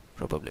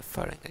 Probably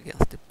firing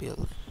against the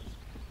build.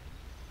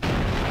 They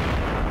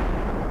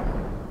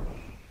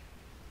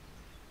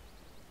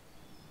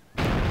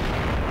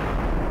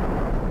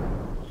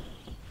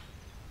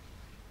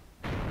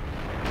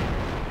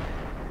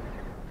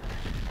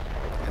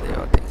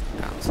are taking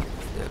down some of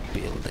the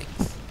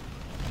buildings.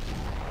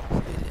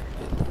 Civilian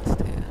buildings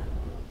there.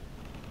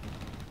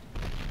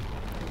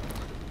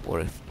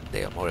 Or if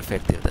they are more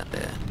effective than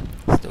the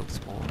Stokes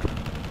mortar.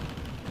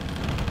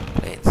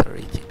 Planes are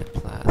reaching the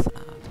plaza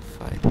now to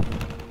fight in the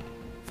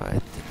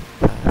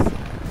plaza.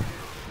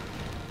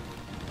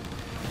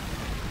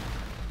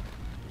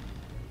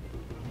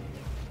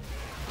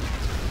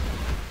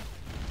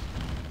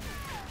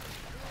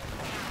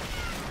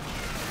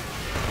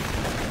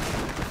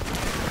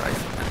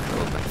 Riflemen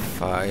open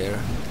fire.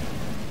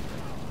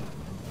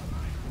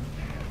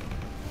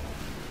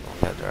 Don't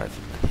have the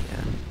riflemen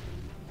here.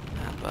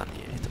 And one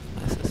unit of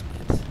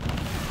Messerschmitts.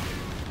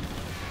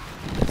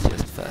 Let's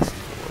just fast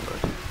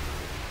forward.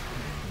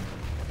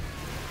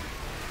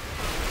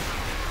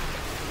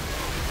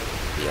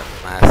 Be a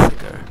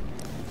massacre.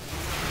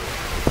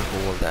 It's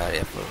hold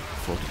area for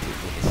 42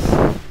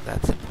 minutes.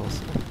 That's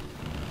impossible.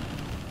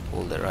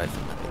 All the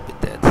riflemen will be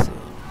dead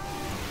soon.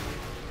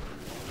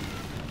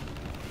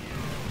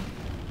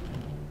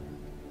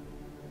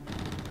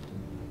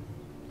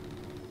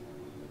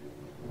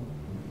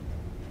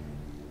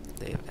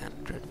 They have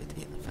entered with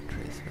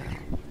infantry as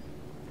well.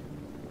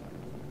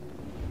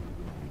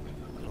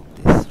 Look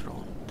this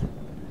front.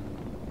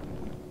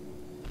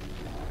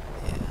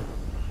 Yeah.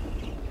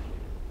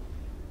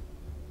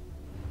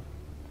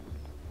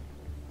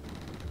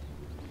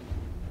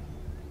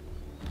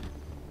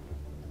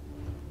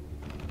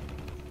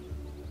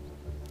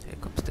 Here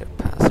comes their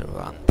Panzer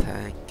One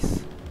tanks.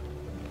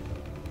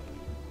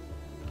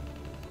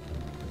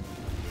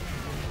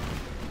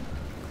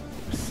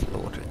 They're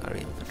slaughtering our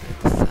infantry at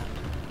the center.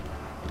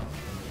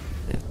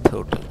 They have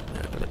total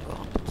numerical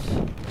advantage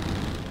in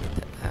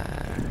the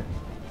air.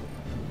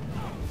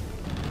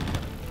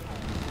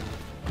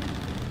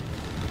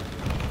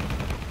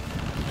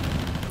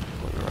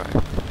 Alright.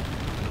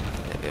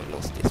 Yeah, we have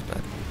lost this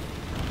battle.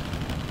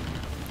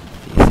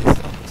 This is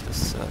almost a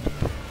certain.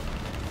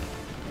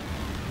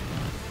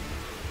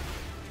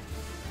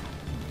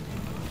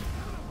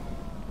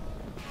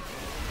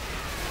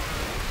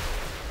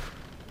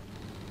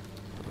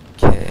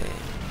 Okay.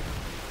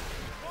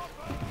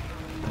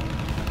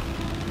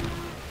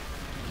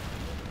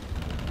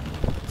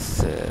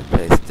 Let's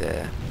place the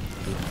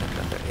infantry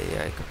under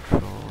AI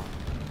control.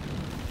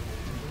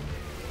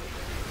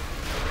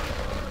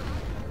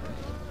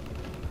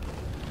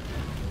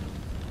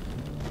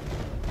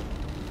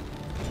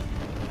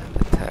 And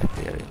attack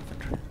their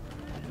infantry.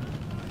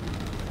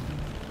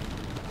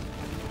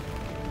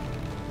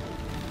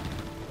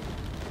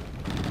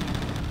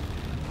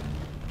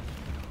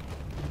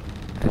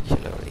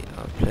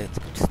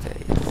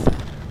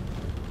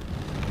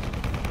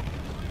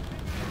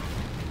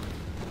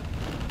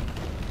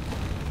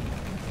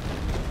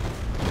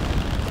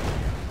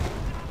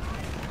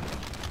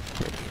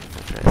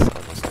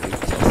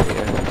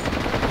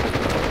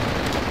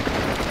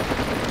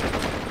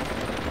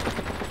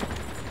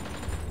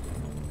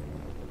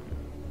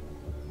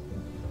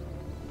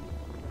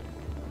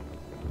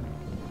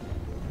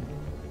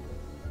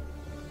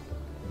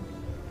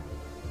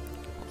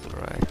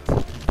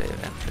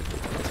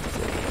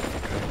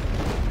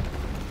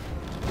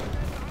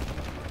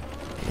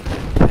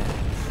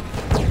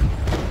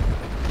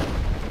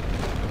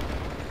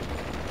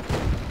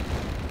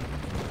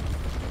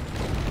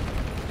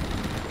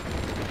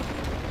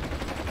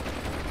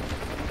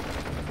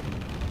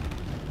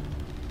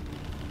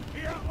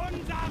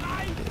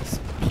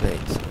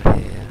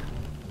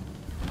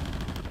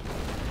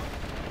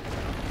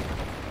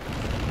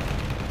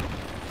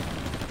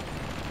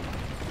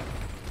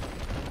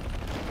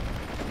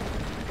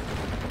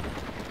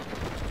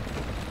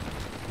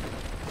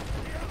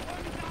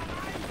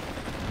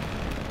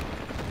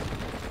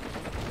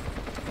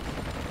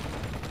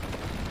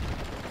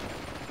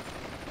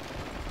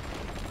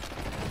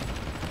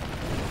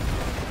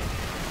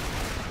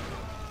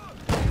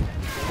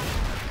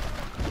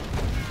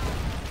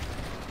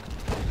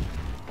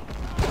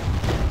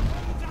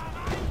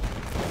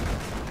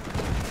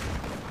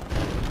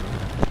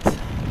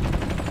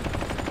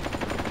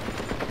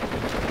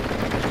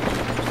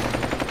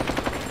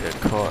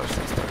 cars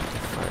and starting to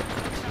fire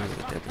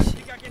with their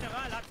machine gun.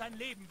 General hat sein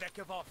Leben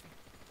weggeworfen.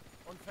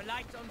 Und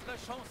vielleicht unsere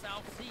Chance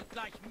auf Sieg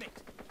gleich mit.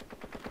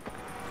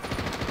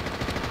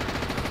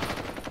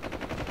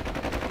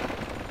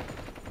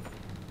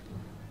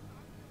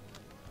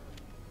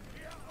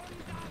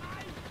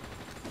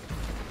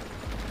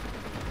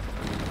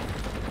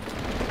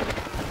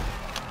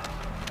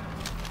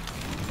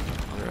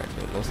 Alright,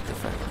 we lost the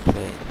final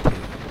plane too.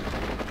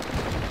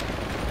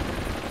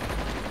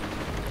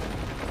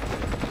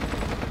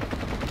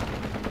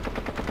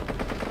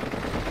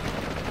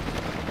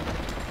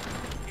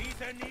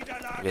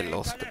 We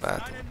lost the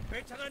battle. Einen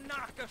bitteren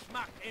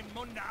Nachgeschmack im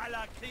Munde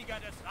aller Krieger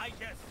des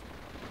Reiches.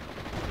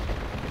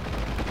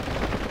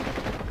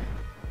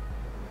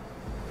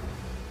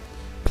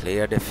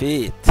 Clear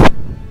defeat.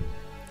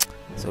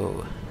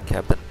 So,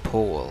 Captain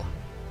Paul,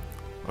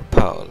 or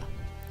Paul,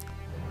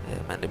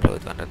 man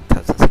deployed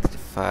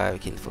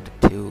 100,065, killed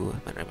 42,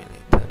 man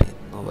remaining 13,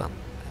 no one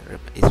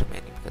is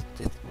remaining because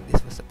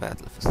this was a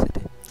battle for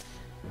city.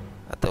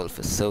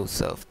 Adolfo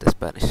Sosa of the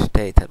Spanish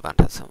state had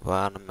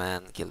 1001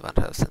 men, killed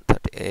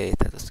 1038,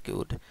 that was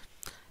good.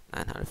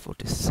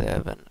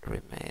 947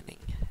 remaining.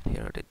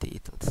 Here are the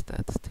detailed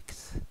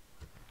statistics.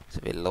 So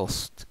we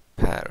lost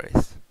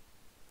Paris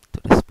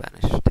to the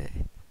Spanish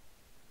state.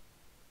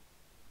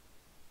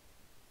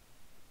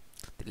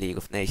 The League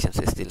of Nations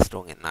is still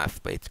strong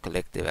enough by its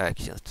collective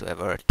actions to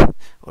avert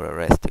or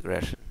arrest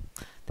aggression.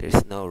 There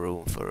is no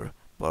room for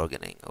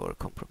bargaining or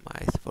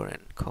compromise.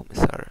 Foreign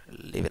Commissar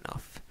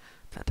Livanov,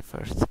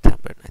 21st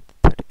September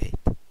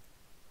 1938.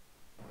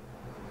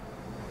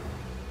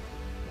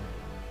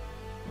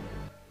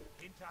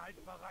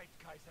 Hinterhalt bereit,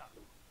 Kaiser.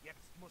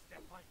 Jetzt muss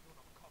der Feind nur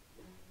noch kommen.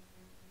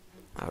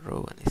 Now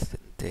Rowan is in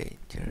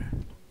danger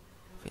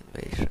of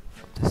invasion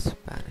from the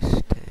Spanish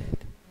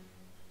state.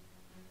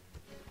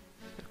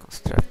 They're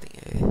constructing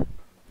a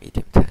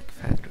medium tank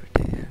factory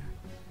there.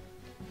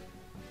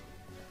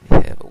 We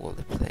have all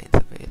the planes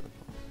available.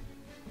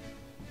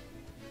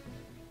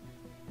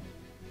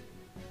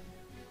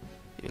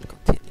 We will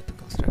continue to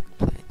construct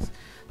planes.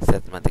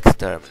 Settlement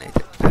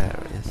exterminated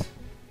Paris.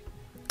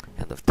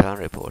 End of town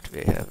report,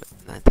 we have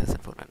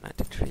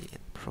 9,493 in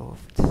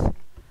profits.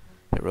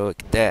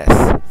 Heroic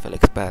death,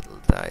 Felix Battle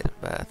died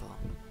in battle.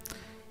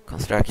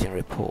 Construction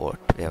report,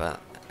 we have an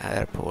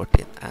airport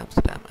in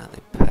Amsterdam and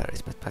in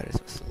Paris, but Paris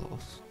was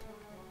lost.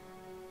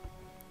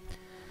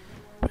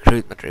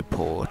 Recruitment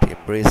report, in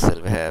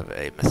Brazil we have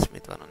a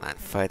Messerschmitt 109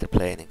 fighter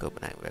plane, in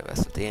Copenhagen we have a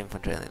SOT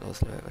infantry, and in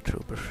Oslo we have a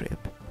trooper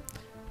ship.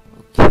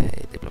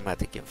 Okay,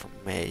 diplomatic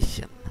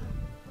information.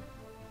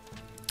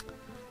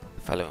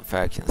 The following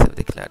factions have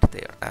declared that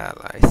they are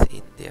allies: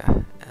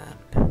 India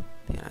and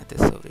the United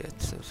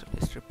Soviet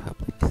Socialist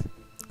Republics.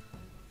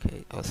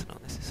 Okay, also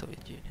known as the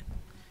Soviet Union.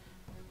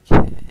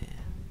 Okay.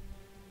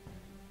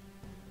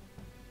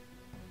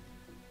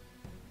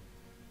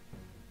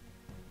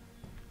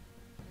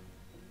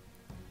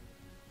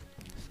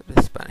 So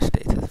the Spanish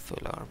state has a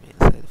full army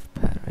inside of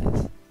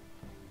Paris.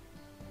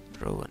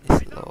 Rowan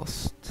is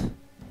lost.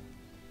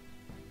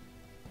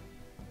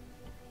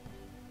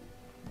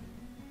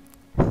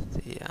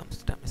 The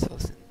Amsterdam is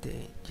also in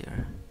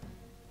danger.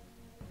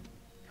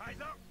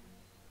 Kaiser!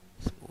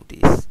 Let's move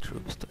these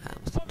troops to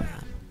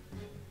Amsterdam.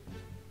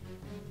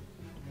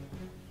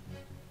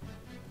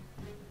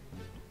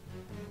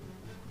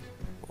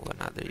 Move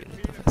another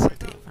unit of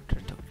SLT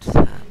infantry towards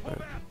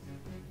Hamburg,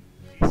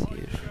 as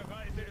usual.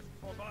 Reise ist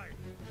vorbei.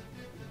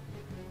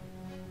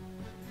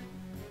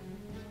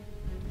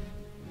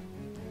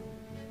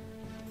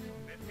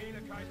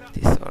 Befehle, Kaiser.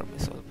 This army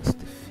is almost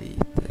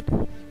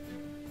defeated.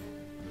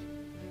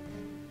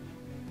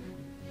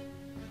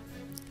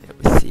 They are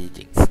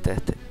besieging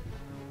Stettin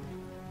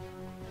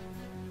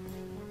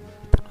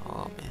with an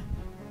army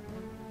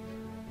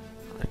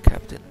under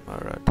Captain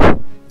Murad,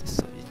 the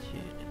Soviet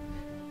Union.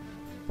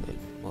 They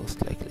will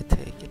most likely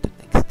take it the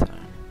next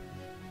turn.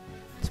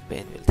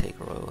 Spain will take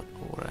Rouen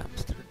or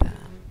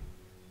Amsterdam.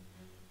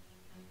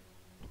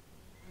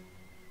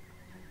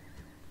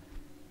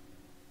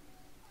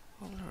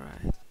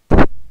 Alright.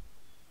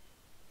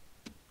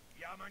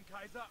 Ja, mein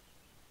Kaiser.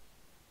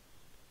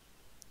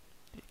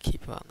 You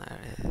keep on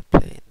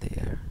plane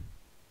there.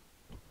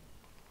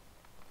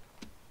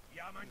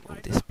 Ja, mein Move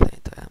Kaiser. this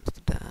plane to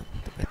Amsterdam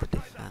to better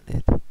defend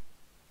it.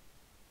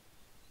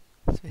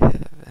 So we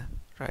have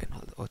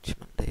Reinhold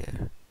Ochman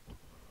there.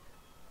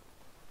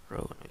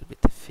 Rowan will be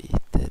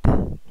defeated,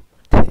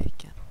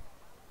 taken.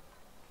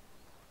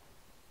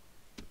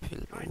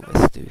 We'll move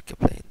a Stuka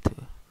plane to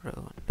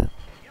Rowan then.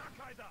 Ja,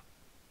 Kaiser.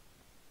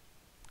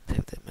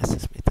 Have the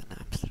Messerschmitt in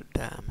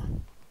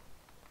Amsterdam.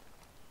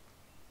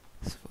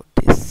 So for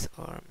this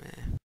army,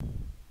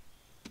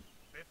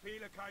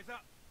 Befehle, Kaiser.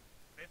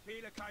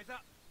 Befehle,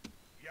 Kaiser.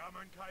 Ja,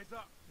 mein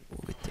Kaiser.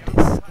 move it to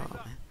this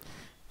army.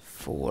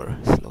 4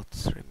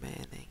 slots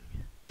remaining.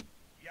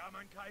 Ja,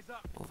 mein Kaiser.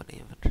 Move an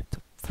infantry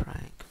to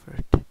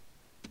Frankfurt.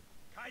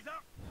 Kaiser.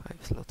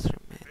 5 slots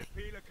remaining.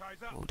 Befehle,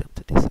 Kaiser. Move them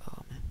to this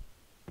army.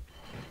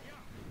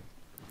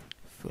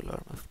 Full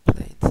arm of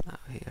planes now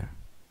here.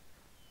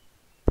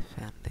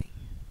 Defending.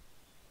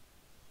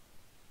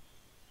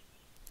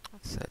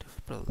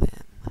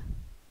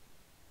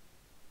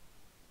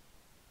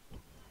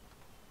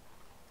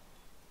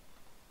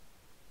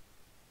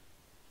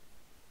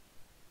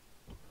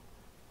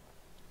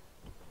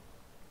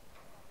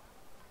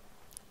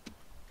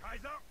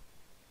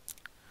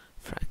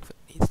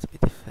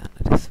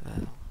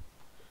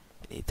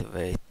 need to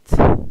wait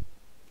 3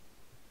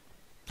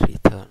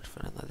 turns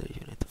for another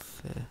unit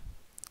of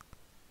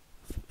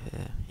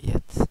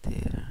jets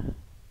there.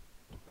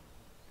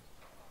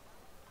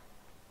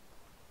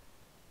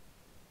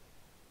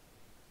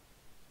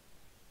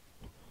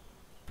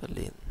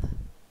 Berlin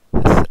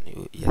has a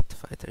new jet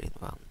fighter in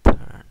 1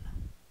 turn.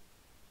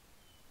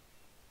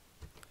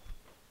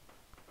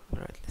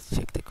 Alright, let's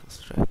check the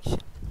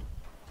construction.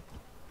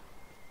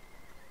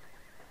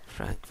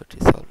 Frankfurt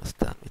is almost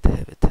done with the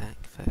heavy tank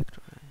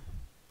factory.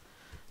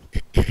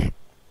 In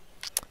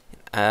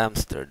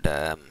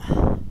Amsterdam,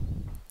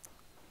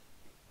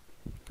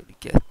 could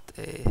get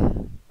a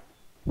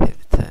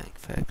heavy tank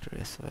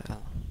factory as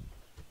well.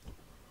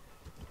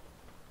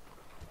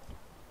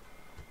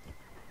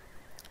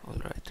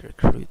 Alright,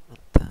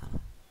 recruitment done.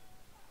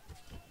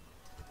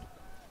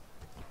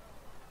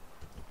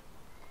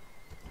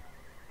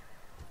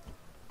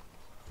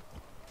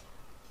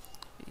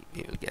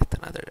 We will get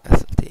another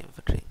SLT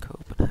infantry in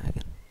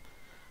Copenhagen.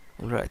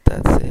 Alright,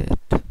 that's it.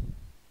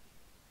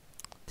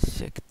 Let's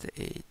check the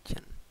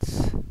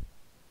agents.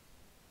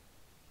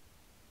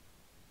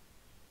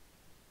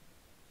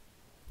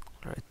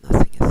 Alright,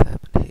 nothing has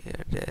happened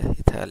here. The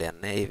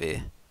Italian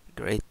Navy,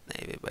 Great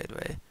Navy by the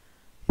way,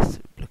 is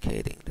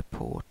blockading the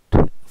port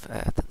of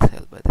Athens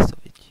held by the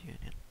Soviet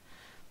Union.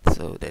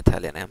 So the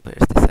Italian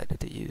empires decided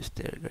to use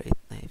their Great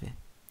Navy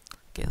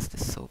against the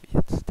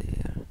Soviets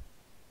there.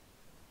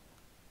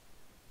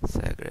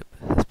 Zagreb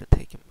has been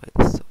taken by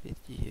the Soviet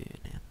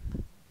Union.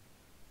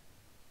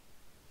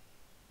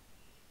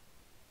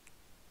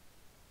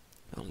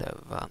 We only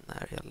have one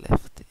area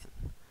left in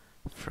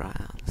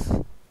France.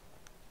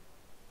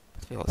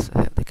 But we also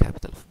have the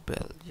capital of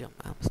Belgium,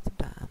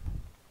 Amsterdam.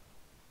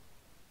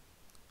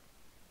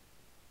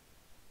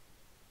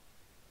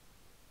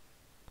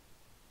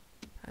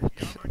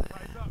 Actually,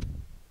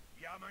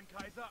 Ja, mein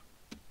Kaiser!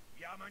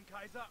 Ja, mein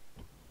Kaiser!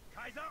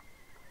 Kaiser!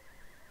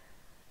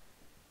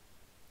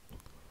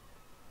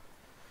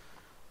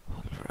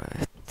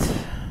 alright.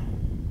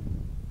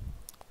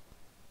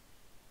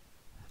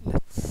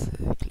 Let's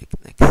click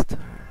next turn.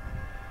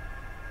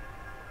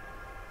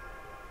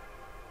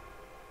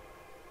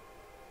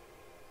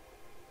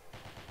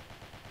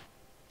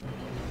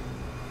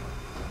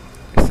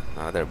 There's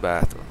another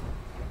battle.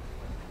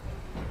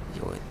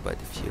 Joined by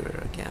the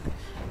Führer again.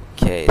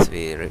 Okay, so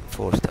we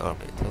reinforced the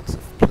army with lots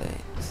of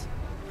planes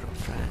from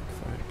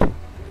Frankfurt.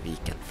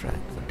 Weakened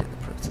Frankfurt in the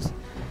process.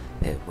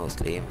 They have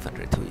mostly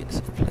infantry, 2 units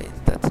of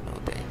planes, that's no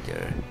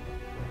danger.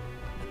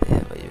 They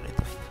have a unit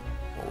of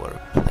more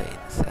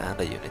planes and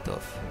a unit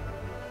of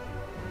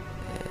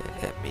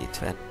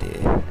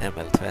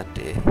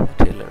ML-20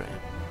 artillery.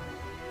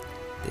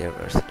 Their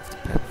version of the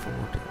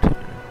PaK-40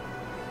 artillery.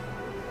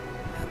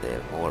 And they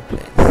have more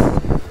planes.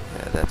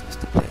 That was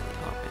the plane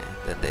army.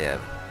 Then they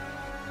have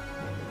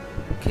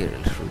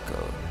Kirill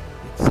Shukov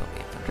with some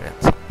infantry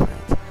and some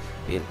planes.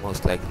 We'll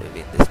most likely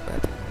win this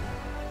battle.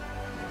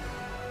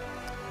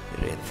 The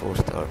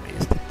reinforced army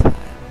is the time.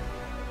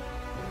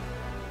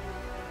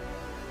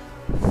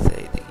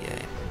 Say the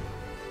game.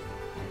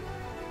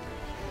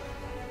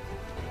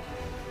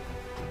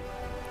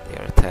 They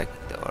are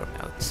attacking the army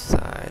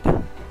outside.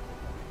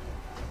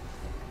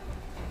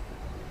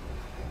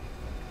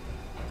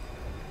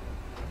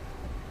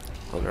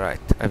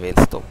 Alright, I will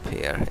stop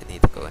here. I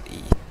need to go and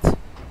eat.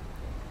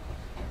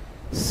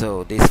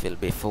 So this will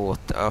be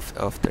fought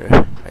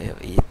after I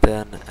have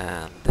eaten,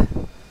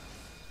 and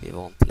we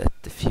won't let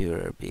the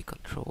Führer be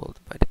controlled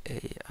by the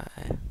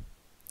AI.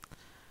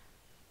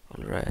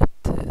 Alright,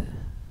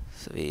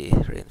 so we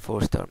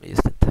reinforced our army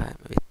just in time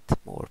with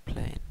more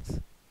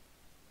planes.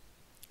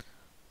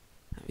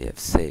 And we have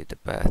saved the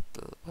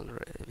battle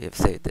already. We have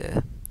saved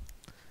the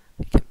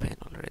campaign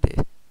already.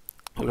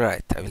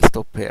 Alright, I will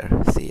stop here.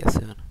 See you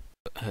soon.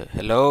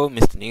 Hello,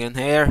 Mr. Nguyen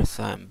here,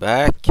 so I'm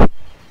back.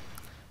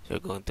 We're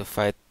going to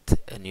fight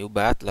a new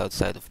battle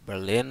outside of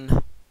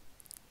Berlin.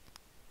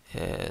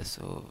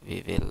 So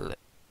we will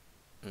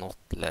not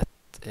let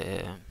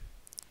the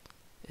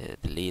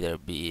leader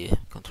be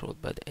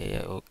controlled by the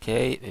AI.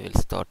 Okay, we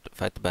will start to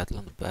fight the battle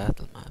on the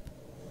battle map.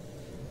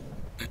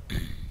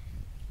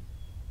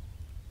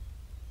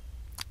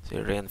 So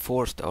we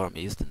reinforced the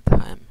army just in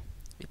time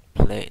with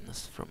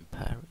planes from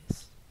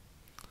Paris.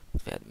 We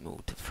had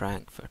moved to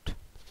Frankfurt.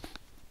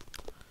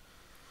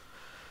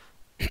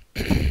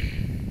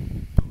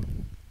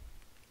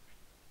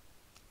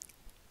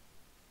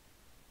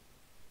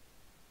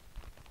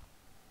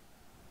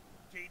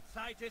 Die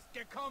Zeit ist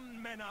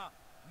gekommen, Männer!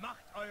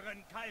 Macht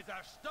euren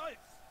Kaiser stolz!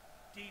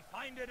 Die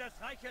Feinde des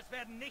Reiches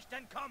werden nicht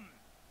entkommen!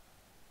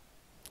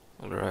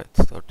 Alright,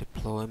 start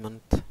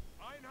deployment.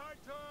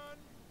 Einheiten!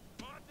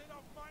 Wartet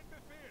auf meinen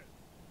Befehl!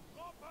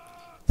 Truppe!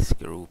 Let's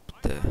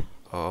group the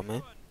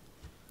army.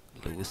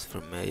 Loose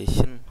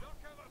formation.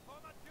 Lockere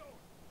Formation!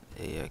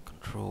 AI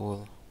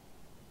control.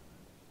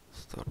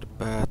 Start the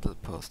battle,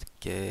 pause the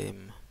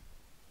game.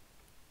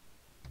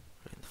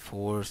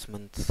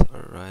 Reinforcements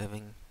are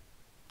arriving.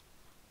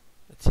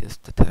 Let's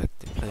just attack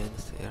the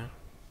planes here.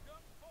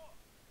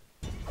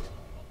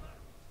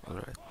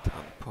 Alright,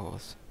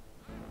 unpause.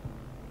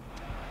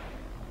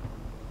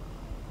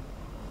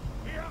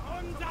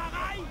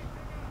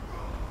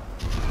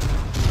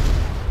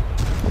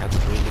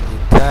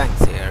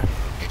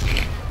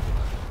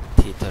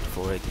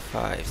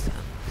 5s and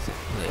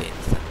some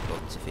planes and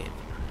lots of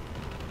infantry.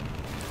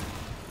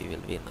 We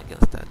will win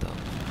against that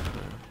army for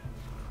sure.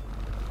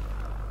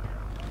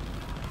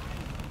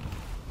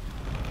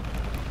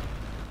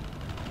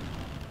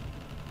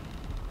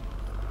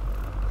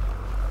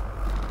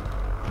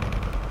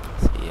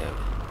 So we have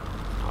an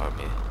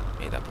army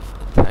made up of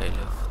entirely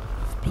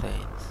of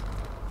planes.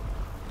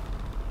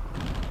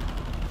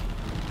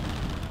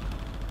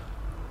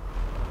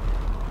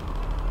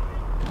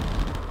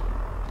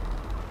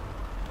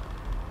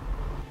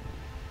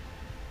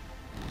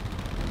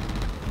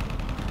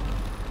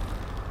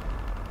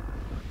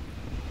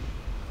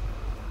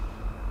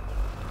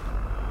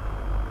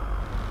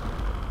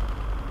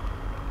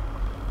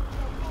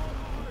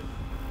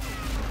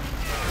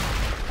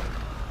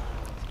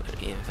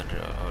 Infantry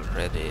are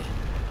already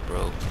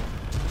broken.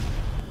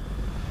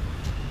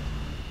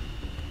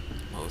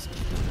 Most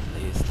of them at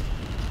least.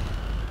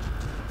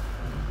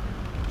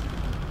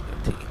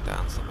 They're taking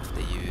down some of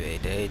the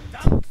U-88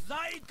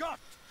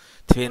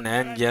 twin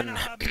engine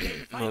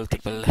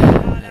multiple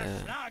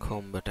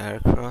combat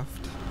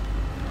aircraft.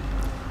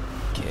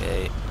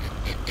 Okay.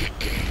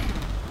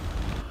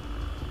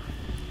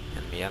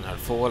 And General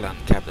Fallen,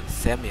 Captain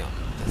Semyon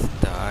has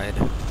died.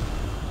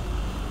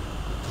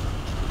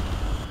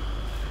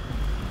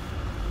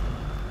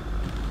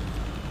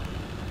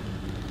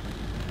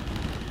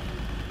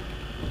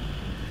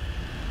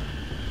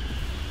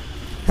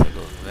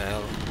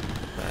 Well,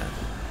 bad.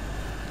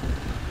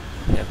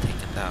 We have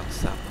taken down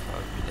some of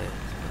our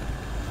planes, but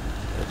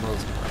for the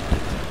most part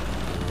things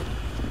are good.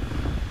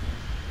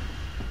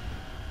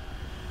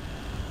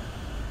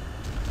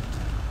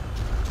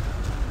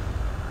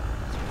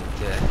 So move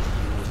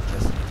the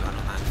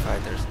U-109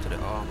 fighters to the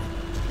army.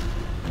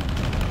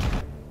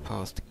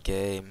 Pause the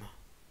game.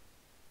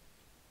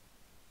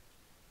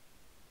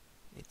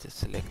 Need to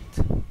select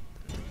an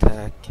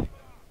attack.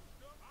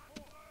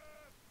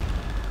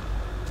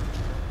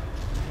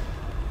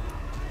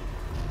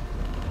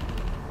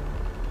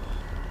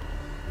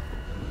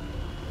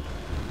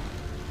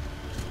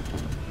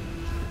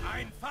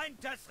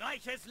 Des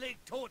Reiches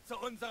liegt tot zu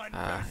unseren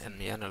And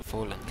General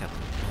Fallen,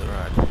 Captain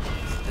Murad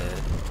is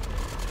dead.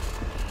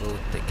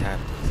 Both the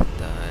captains have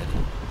died.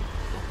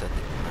 Not that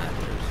it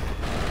matters.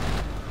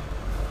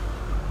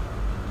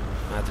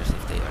 It matters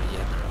if they are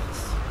generals.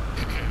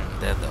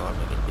 Then the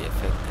army will be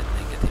affected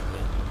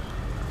negatively.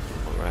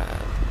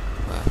 Morale.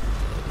 But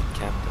with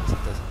captains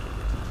it doesn't really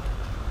matter.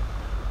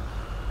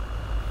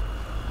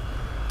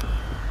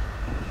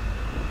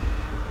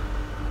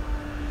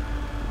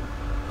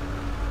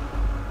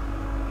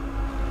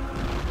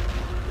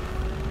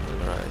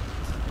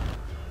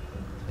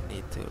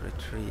 To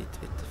retreat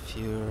with the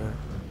Führer.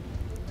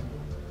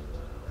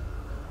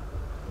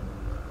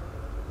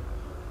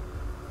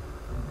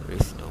 There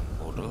is no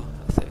model,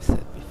 as I've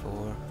said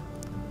before.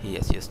 He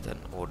has just an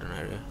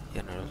ordinary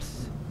general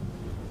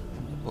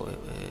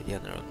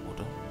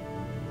model.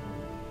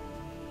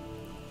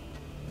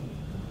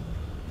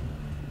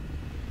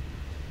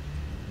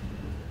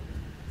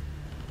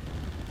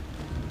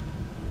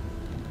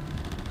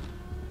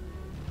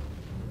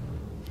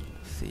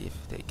 See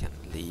if they can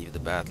leave the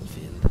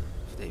battlefield.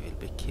 They will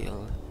be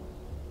killed.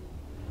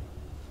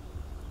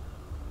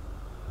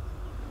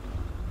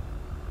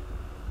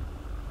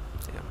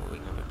 They are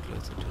moving over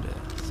closer to the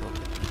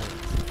Soviet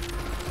planes.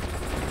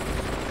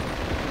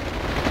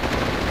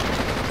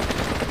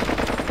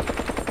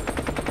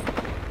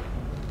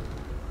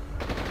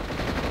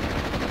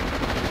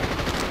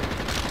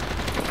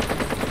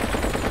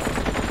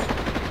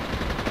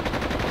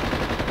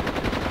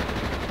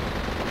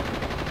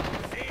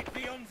 Seht,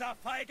 wie unser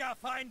feiger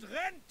Feind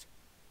rennt!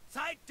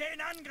 Zeigt den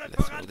Angriff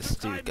Let's move the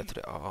Stuka to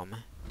the army.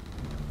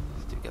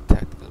 Stuka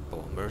tactical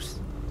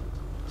bombers.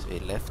 So we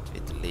left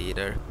with the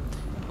leader.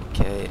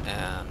 Okay,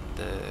 and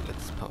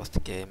let's pause the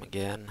game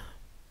again.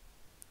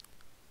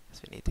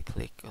 So we need to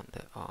click on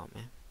the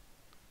army.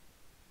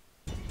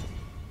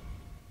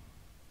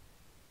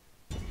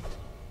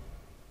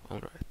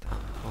 Alright,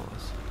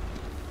 pause.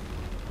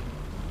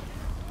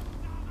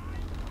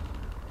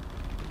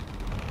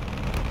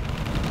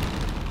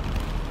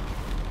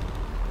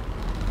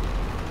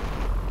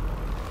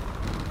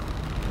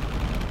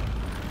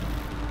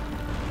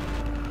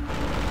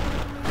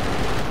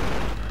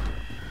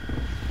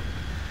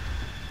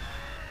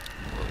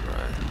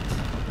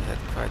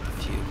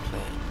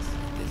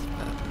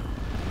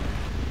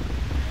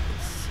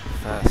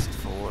 Fast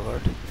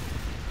forward.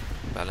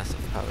 Balance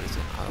of power is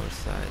on our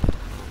side at the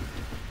moment.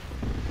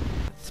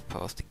 Let's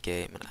pause the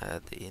game and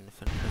add the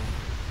infantry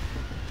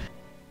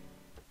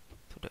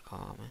to the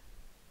army.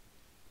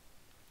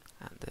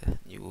 And the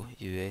new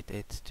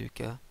U-88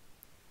 Stuka.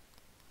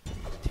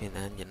 Twin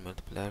engine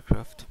multiple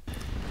aircraft.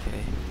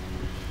 Okay.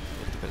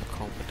 Multiple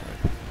combat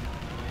aircraft.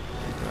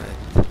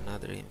 Right,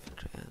 another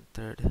infantry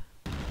entered.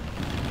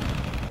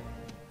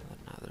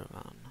 Another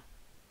one.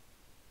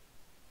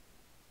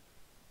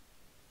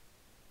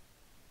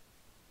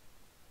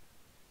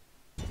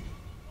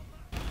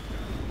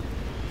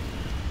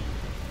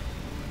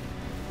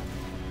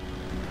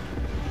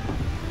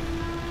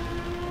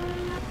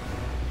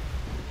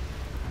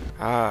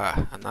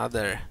 Ah,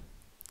 another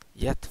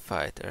jet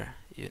fighter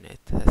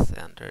unit has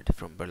entered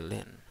from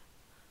Berlin.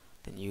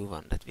 The new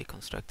one that we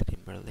constructed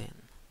in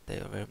Berlin. They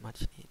are very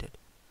much needed.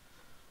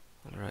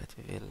 Alright,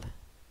 we will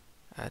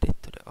add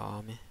it to the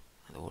army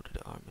and order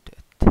the army to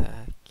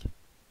attack.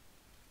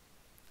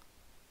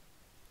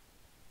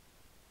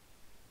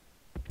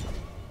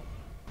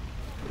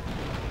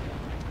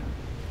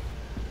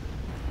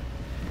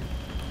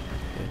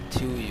 There are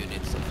 2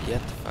 units of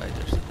jet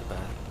fighters in the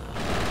battle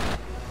now.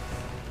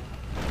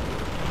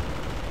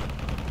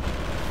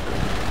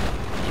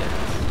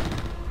 Jets.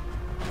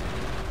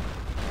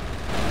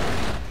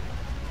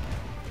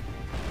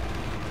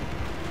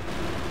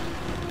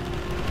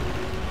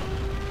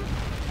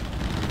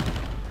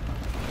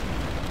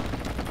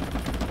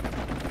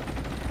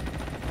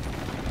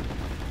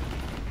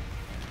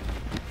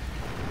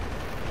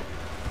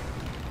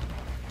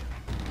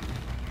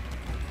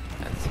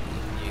 That's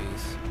good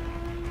news.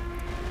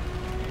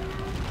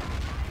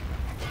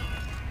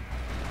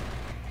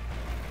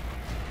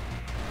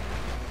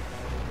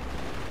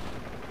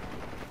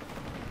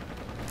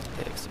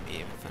 They have some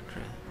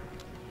infantry.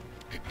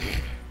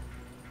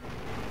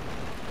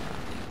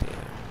 Running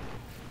there.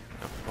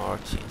 They're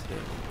marching, so they're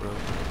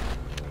broken.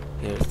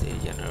 Here's the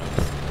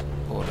generals.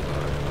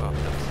 Bodyguard,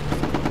 armed officers.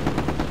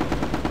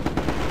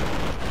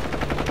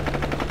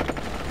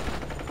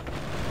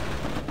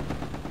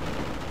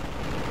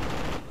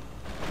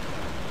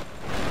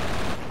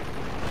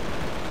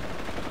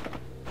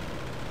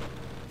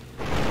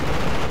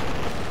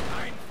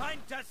 Ein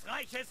Feind des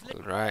Reiches liegt.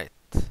 Alright.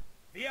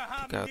 Wir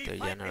haben out die their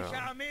feindliche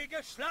general. Armee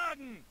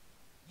geschlagen.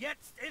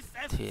 Jetzt ist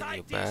es Continue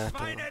Zeit, die battle.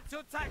 Schweine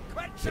zu Cyril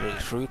zerquetschen.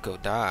 Shrukov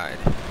died.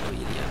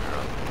 Real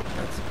general.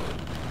 That's good.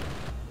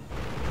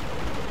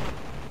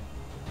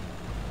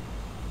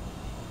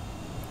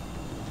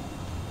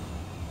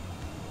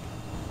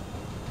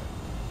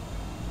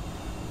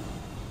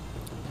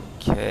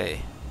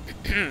 Okay.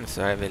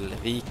 So I will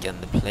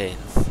weaken the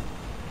planes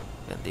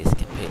when this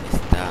campaign is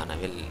done. I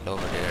will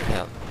lower their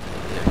health,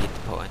 their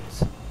hit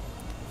points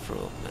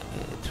from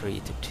 3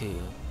 to 2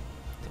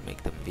 to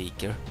make them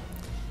weaker.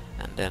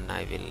 And then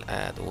I will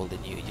add all the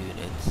new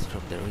units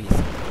from the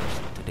recent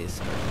version to this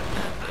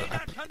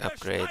version and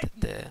upgrade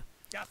the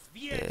Dass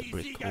wir die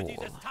brick Sieger dieses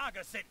wall.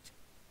 Tages sind.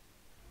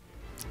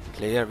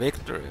 Clear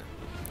victory.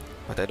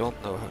 But I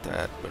don't know how to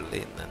add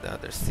Berlin and the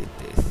other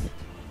cities.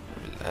 I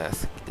will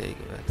ask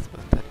Dagovax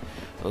about that.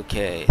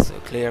 Okay, so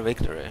clear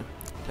victory.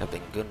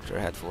 Captain Gunther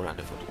had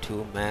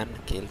 442 men,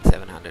 killed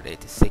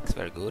 786,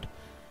 very good.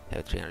 They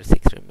have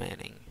 306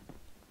 remaining.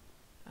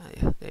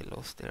 Yeah, they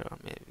lost their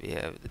army. We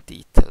have the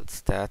detailed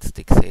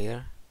statistics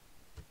here.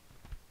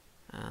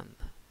 And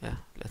yeah,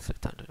 let's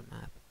return to the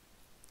map.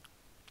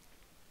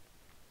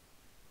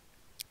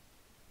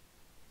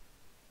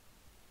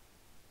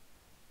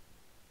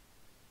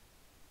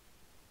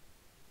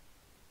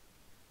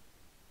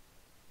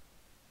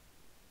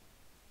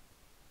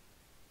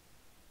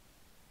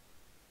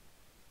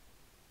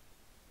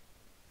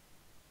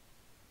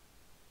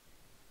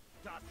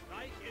 Das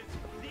Reich ist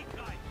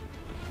siegreich.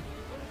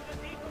 Unsere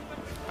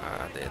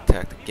Siegungen They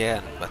attacked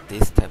again, but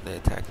this time they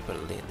attacked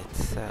Berlin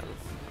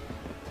itself.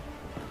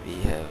 We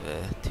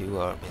have 2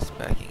 armies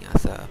backing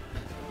us up.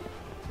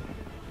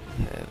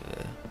 We have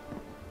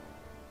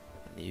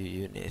a new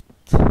unit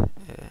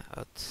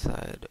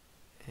outside.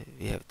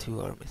 We have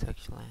 2 armies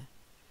actually.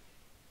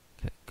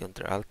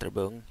 Gunther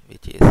Alterbung,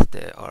 which is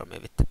the army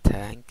with the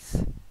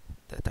tanks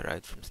that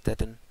arrived from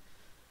Stettin.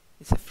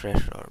 It's a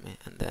fresh army,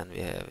 and then we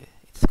have,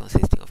 it's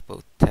consisting of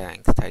both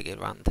tanks, Tiger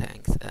 1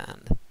 tanks,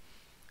 and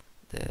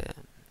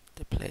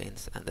the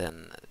planes, and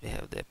then we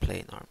have the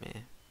plane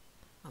army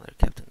under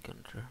Captain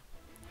Gunther.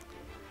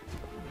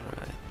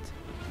 Alright,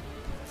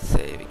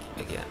 save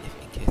again if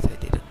in case I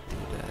didn't do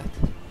that.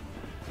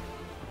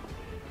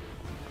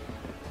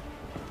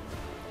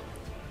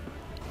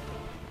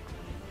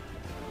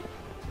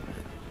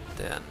 And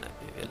then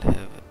we will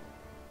have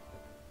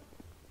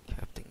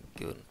Captain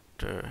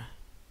Gunther.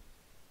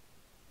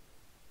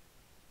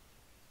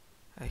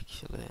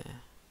 Actually,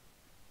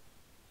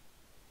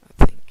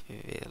 I think we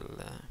will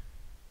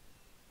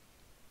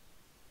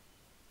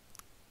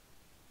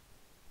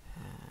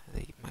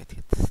they might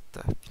get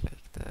stuck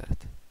like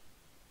that,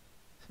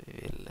 so we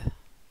will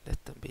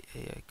let them be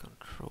AI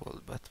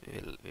controlled, but we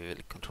will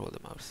control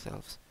them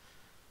ourselves.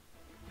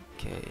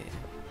 Okay,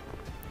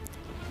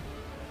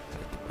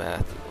 fight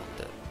battle on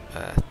the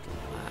battle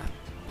map.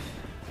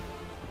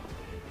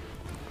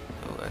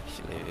 No,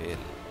 actually we will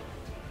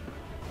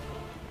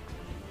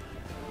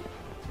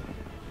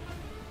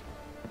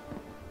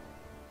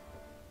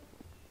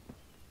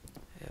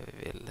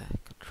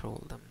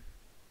control them.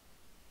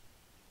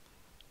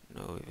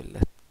 No, we will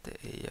let the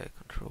AI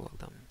control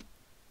them.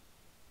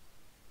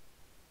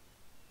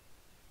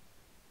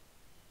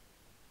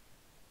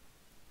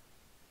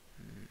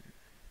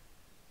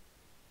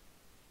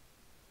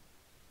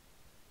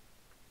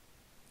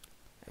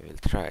 I will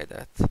try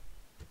that.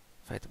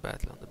 Fight a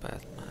battle on the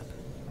battle map.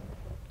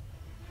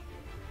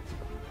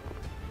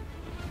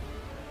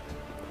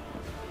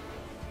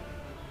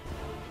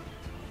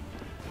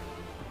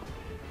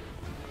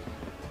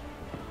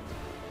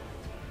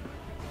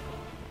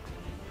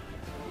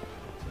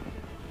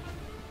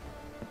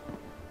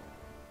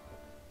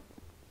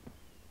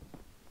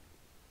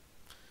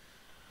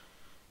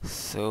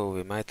 So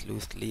we might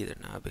lose the leader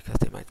now because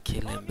they might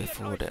kill him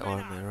before the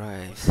army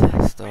arrives.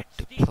 Start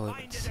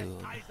deployment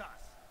soon.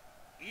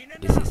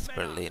 This is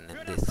Berlin in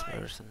this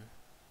version.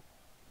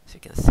 As you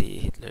can see,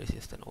 Hitler is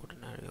just an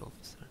ordinary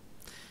officer.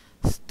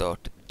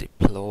 Start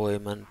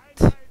deployment.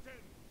 So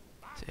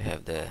you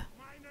have the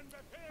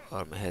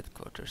army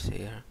headquarters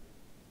here.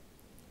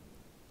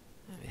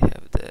 And we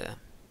have the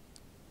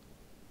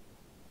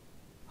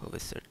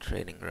officer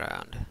training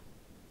ground.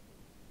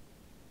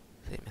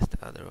 Same as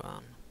the other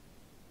one.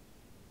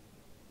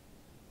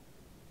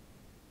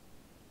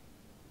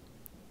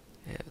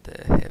 We have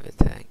the heavy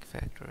tank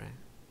factory.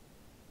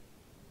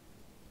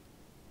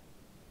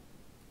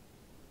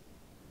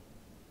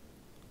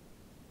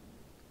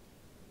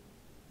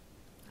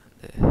 And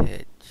the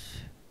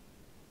hedge.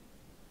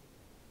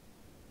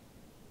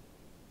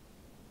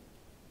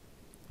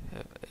 We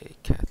have a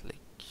Catholic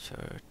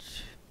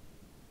church.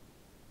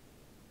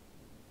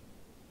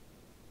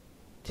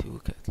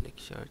 2 Catholic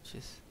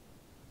churches.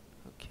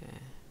 Okay.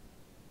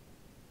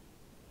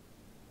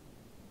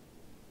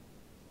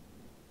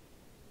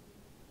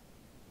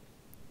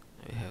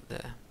 We have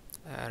the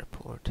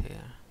airport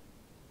here.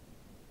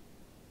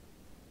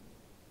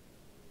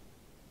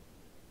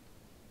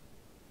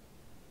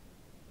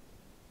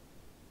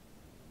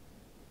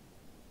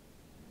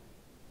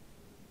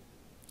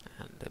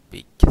 And the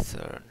big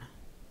concern.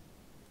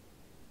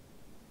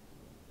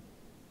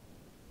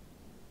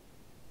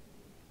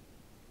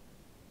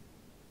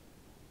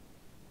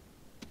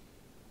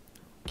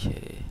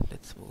 Okay,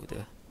 let's move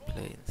the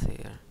planes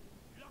here.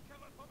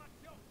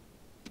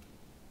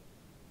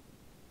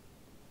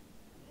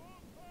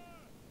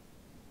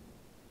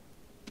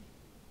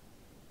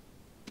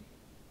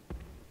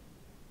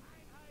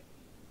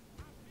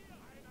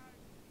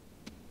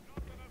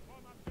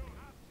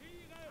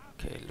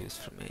 Okay, loose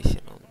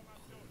formation on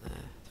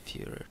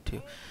Führer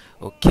too.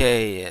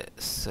 Okay,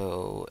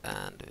 so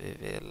and we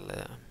will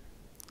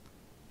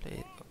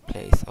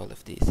place all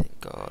of these in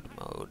guard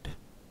mode.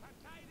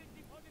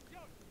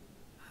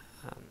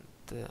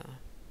 And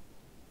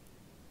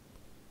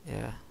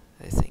yeah,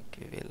 I think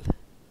we will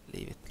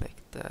leave it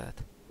like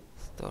that.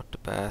 Start the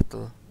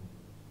battle.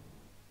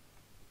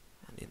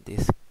 And in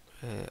this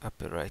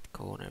upper right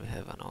corner we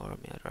have an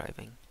army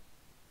arriving.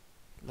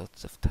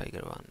 Lots of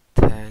Tiger 1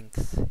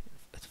 tanks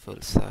at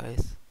full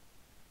size.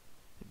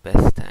 The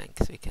best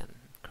tanks we can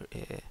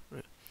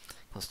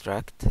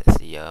construct as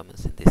the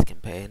Germans in this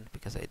campaign,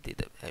 because I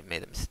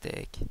made a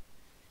mistake.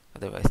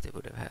 Otherwise they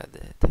would have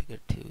had Tiger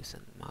 2s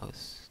and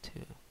Maus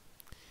too.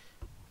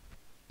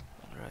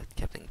 Alright,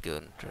 Captain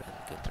Gunther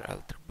and Gunther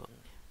Alterbung.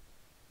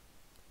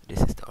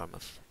 This is the arm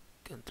of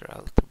Gunther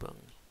Alterbung.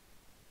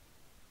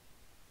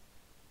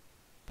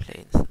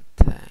 Planes and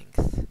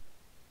tanks.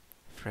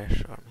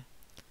 Fresh army.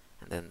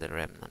 And then the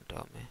remnant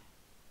army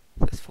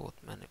that has fought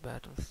many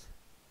battles.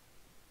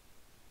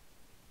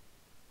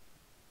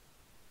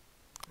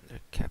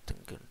 Under Captain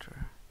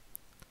Gunther.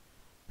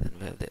 Then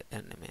we have the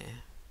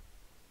enemy,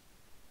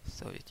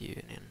 Soviet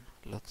Union.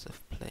 Lots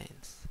of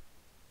planes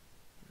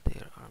in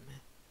their army.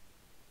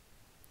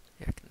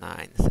 Yak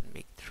 9s and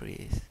MiG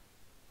 3s.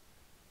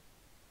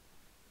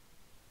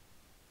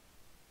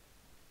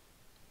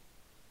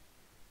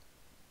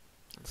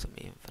 And some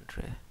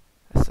infantry,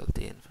 assault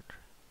infantry.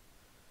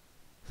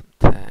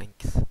 Some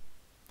tanks.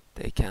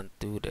 They can't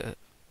do the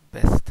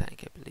best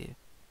tank, I believe,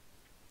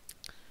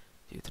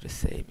 due to the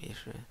same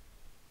issue.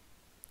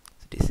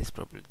 So this is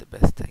probably the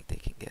best tank they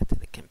can get in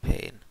the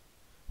campaign,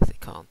 as they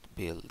can't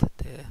build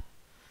the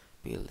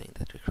building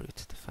that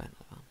recruits the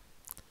final one.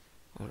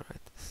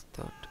 Alright,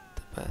 start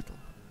the battle.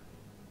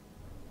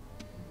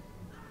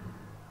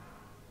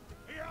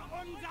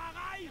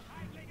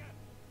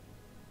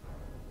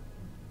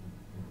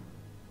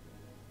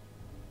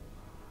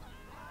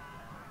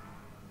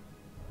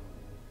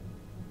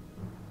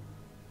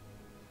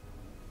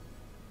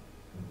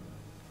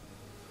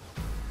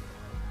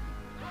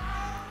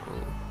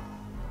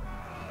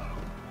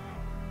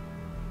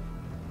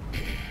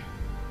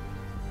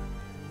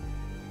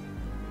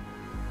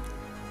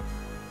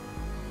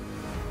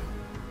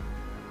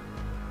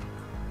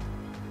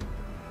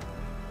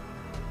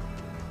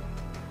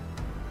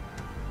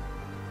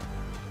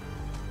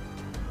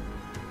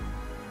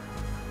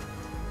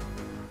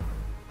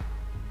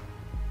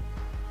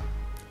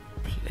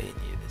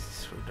 Plane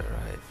units should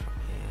arrive from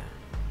here.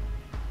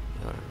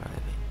 You're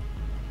arriving.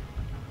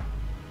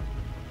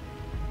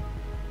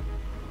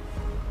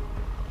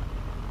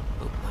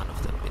 Hope none of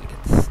them will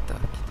get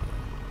stuck.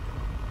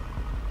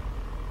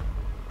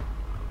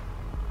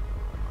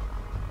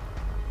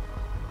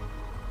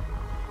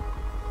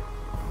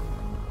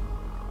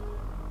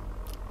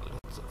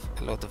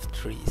 A lot of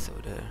trees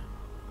over there,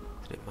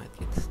 so they might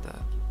get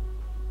stuck.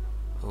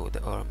 Oh,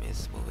 the army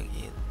is moving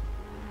in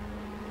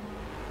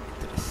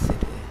into the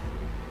city.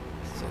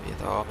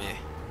 Soviet army.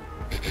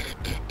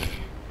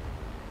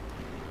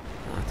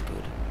 Not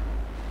good.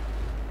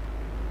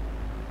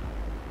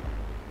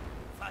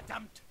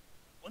 Verdammt!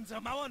 Unsere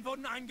Mauern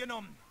wurden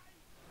eingenommen.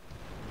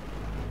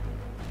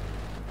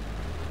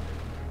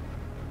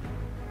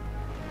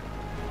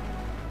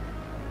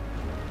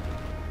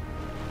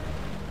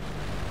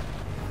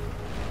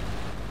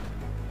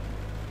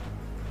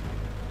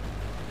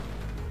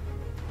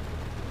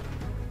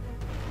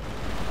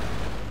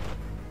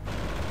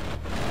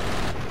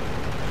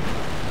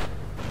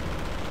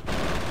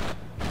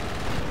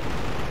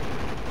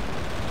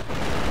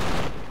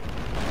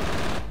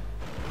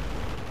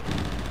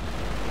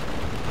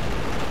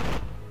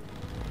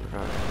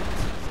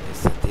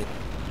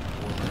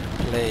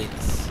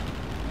 planes.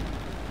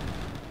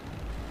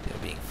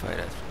 They're being fired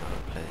at from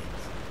our planes.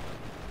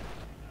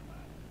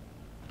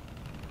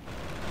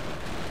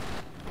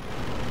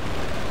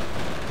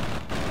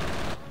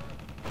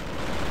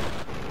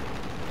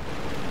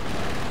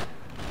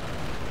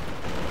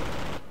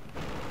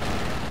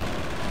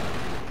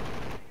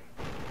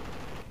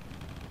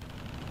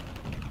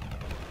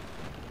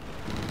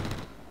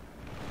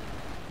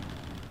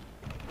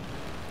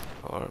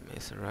 Army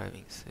is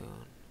arriving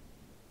soon.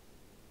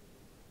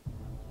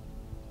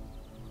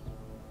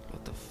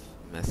 Lot of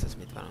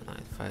Messerschmitt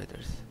 109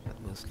 fighters, but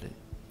mostly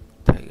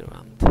Tiger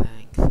 1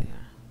 tanks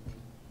here.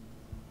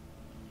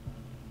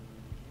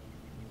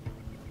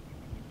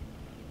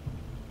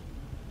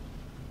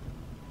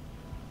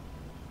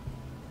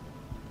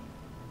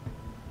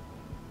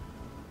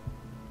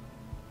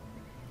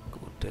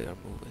 Good, they are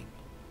moving.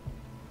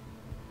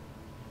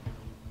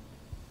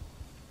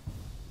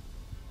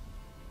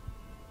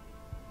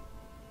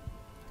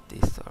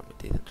 This army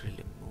didn't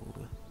really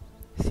move.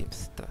 Seems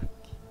stuck.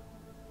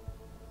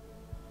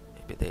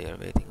 Maybe they are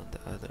waiting on the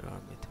other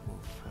army to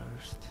move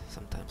first.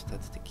 Sometimes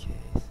that's the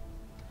case.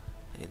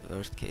 And in the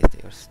worst case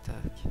they are stuck.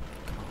 They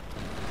can't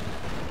move.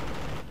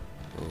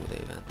 Oh,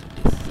 they've entered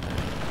this area.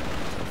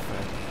 They're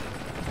fighting.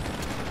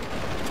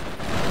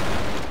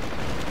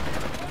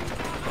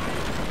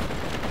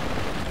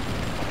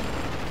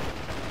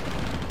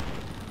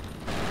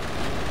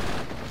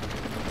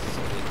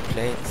 So with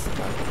planes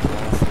about the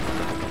class.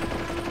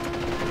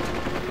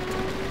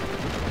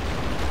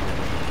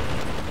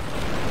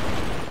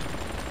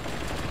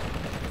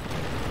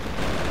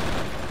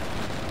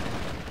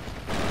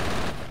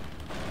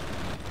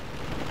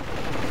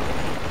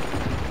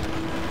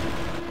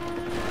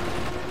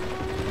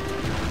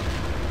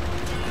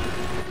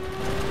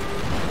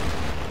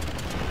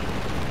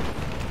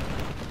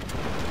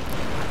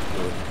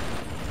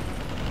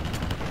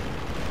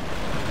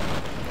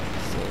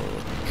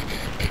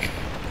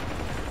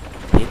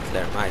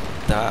 Hitler might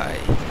die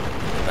in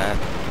the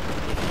battle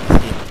if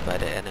he's hit by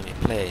the enemy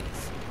planes.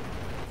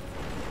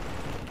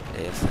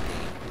 They are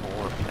sending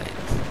more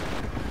planes.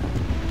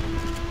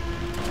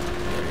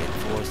 The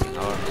reinforcing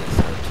armies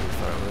are too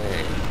far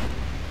away.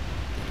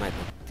 They might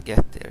not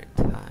get there in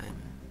time.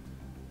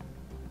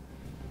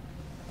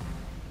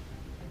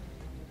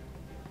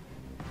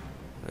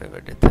 However,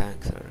 the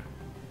tanks are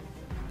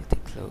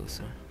getting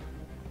closer.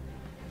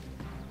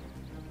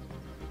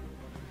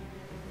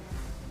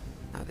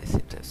 Now they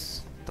seem to have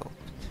stopped.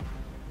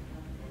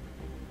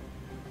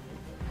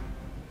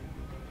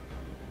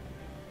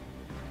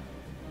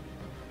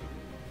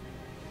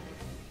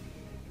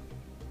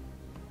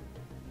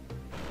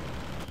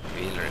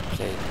 We'll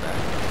replay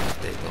back if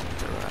they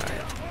don't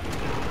arrive.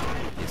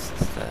 Just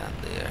stand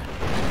there.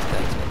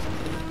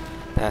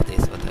 That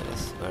is what I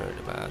was worried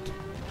about.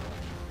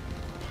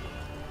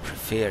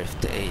 Prefer if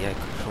the AI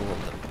control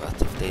them,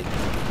 but if they do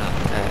not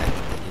act,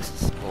 they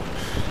just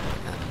watch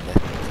and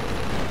let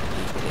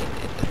people in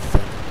that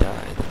center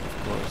die, then of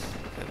course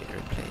I will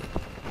replay it.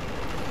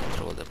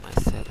 Control them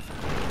myself and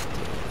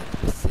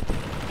enter the city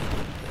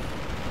immediately.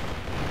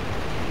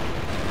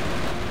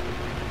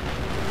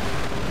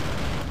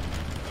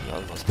 We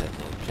almost have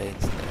no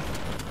planes left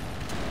now.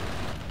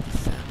 The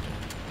center.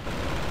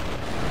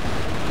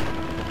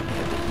 We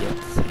have the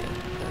jets here,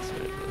 that's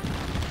very good.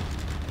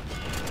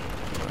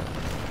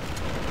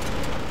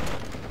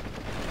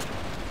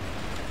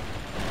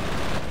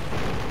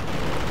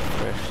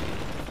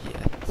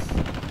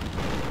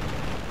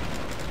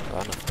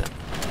 One of them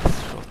is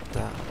shot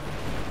down.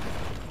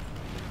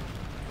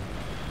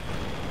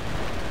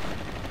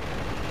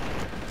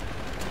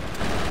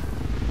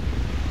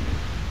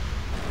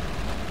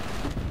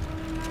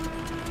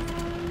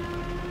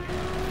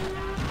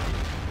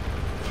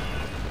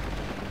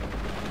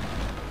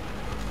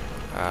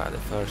 The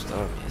first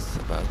army is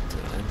about to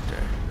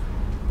enter.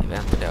 They've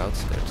entered the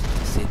outskirts of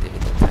the city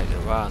with the Tiger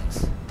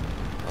 1s.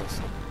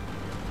 Awesome.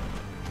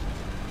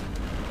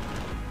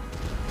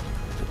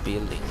 The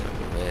buildings are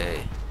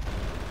away.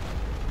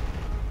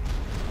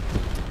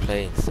 The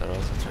planes are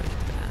also trying to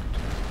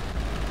enter.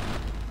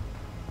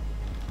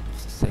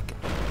 It's the second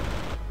one.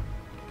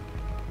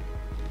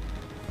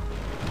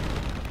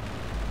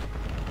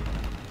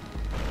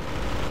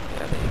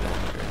 Yeah, they've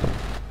entered.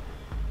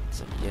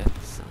 Some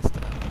jets and stuff.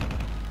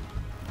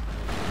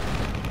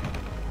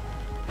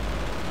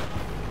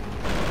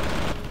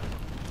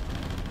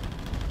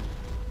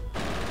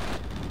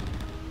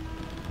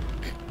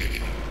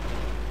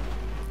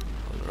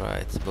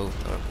 Alright, both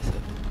armies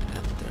have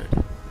entered.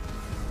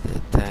 The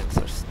tanks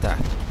are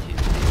stacked due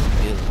to this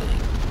building.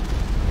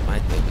 They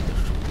might be able to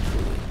shoot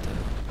through it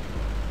though.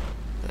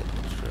 I'm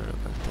not sure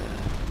about that.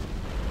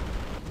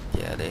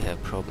 Yeah, they have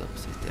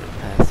problems with their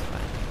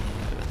pathfinding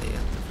here when they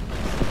enter from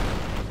this side.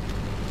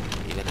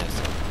 Even have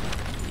some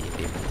EV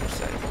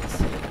motorcycles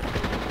here.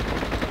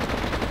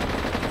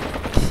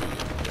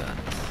 Machine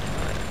guns.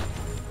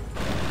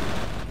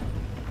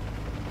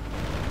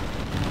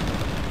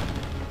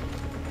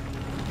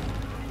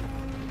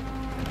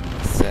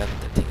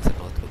 Center things are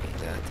not looking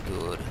that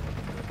good.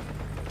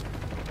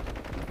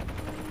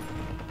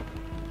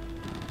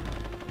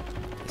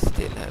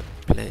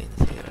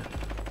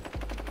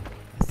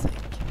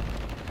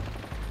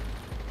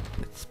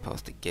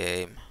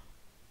 game.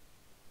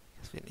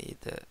 Because we need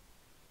the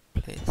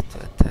planes to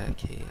attack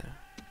here.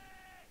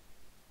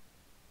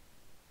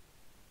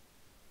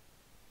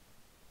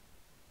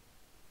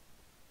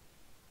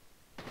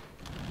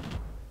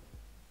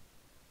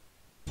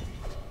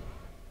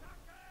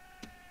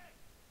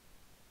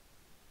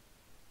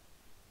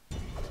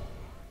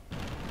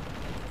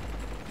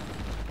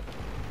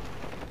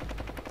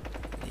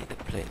 Need the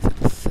planes at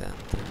the center.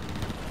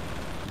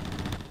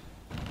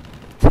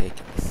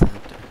 Taking the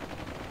center.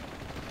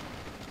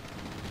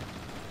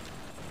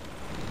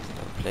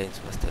 So planes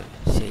must have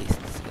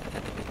chased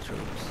enemy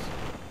troops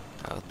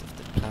out of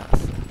the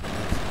plaza.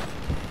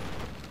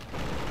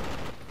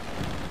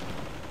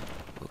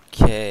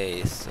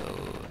 Okay, so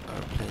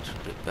our plane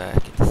should be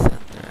back in the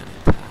center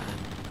anytime.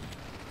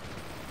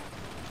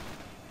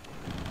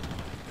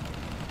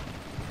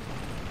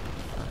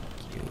 Fuck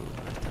you,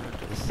 return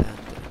to the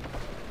center.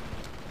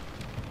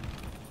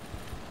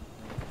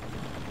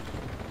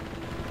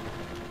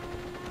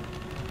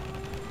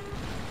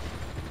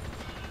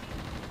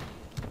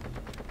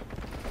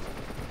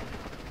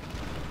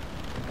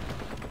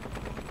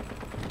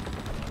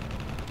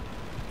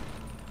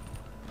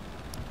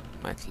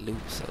 Might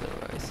lose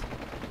otherwise.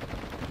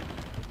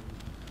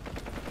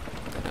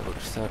 Then I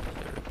would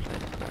certainly replay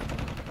the battle.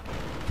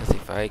 Because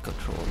if I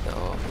control the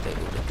army, they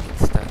wouldn't get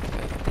stuck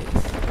like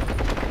this.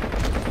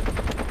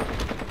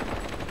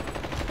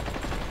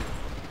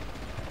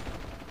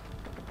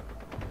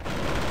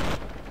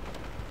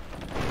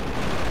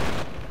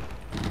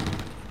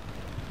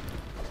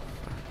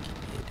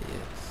 Fucking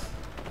idiots.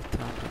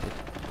 Return to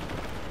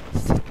the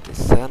city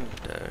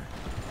center.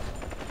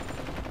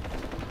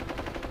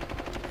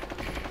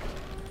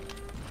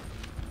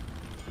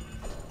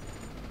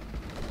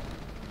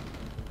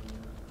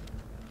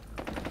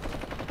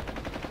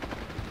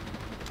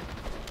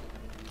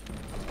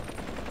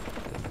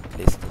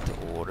 Listen to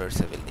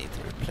orders, I will need to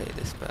replay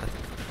this battle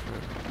for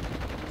sure.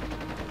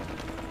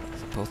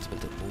 It's impossible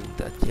to move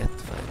that jet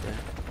fighter.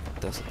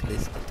 It doesn't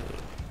listen to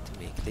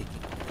me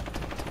clicking on it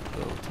to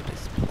go to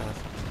this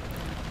plaza.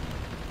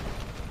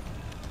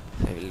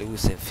 I will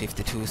lose in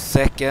 52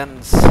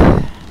 seconds.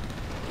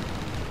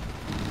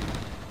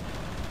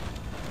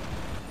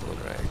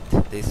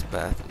 Alright, this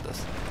battle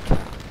doesn't count.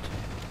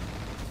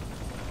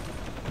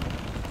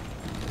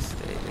 Because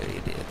they were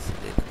idiots and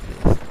didn't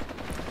listen.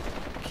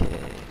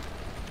 Okay.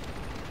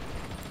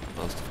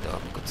 Most of the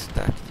army got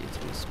stuck due to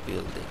those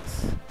buildings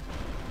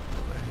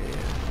over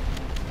here.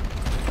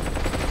 So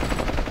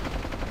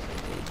we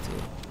need to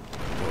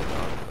roll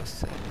out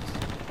ourselves.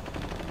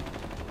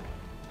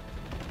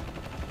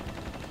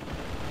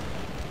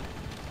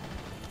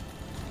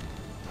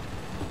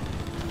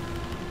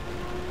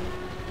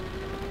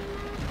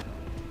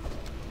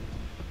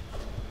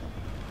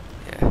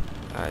 Yeah,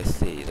 I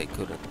see they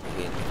couldn't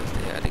win because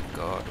they had a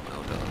guard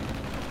mode on.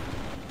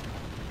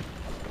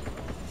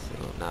 So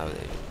now they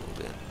will move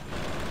in.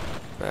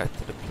 Back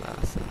to the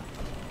plaza.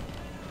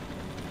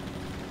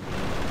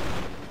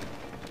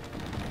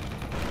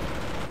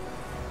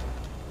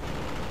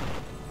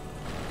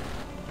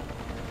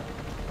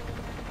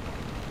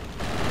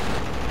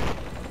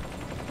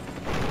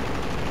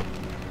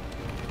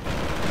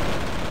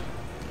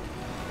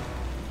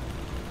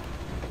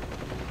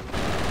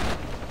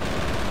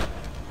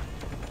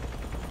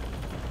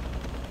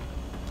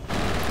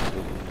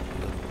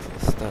 Ooh,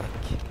 stuck.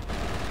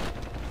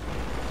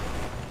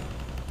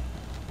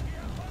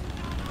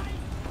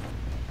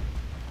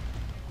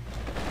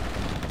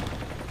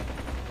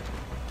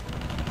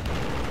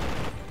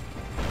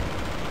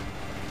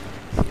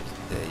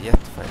 Jet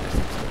fighter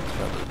seems to have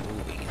trouble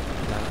moving in the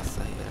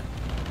plaza here,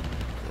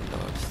 the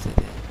large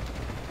city.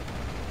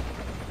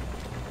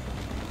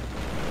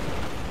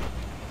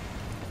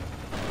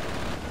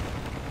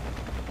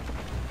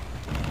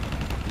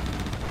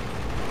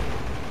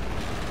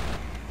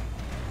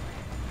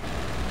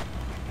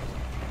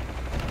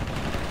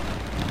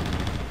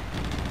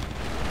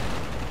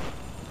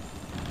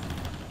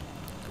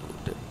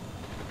 Good.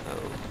 No,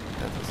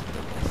 that wasn't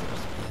the message.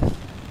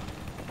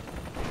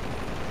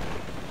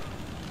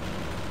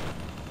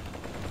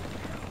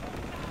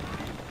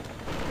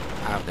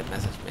 The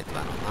message made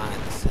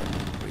 109 so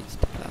we reached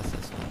the plaza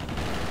as well.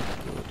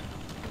 Good.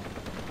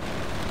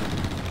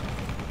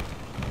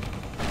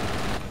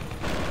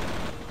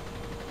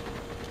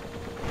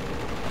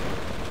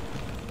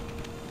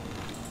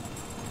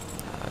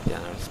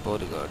 General's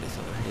bodyguard is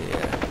over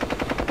here.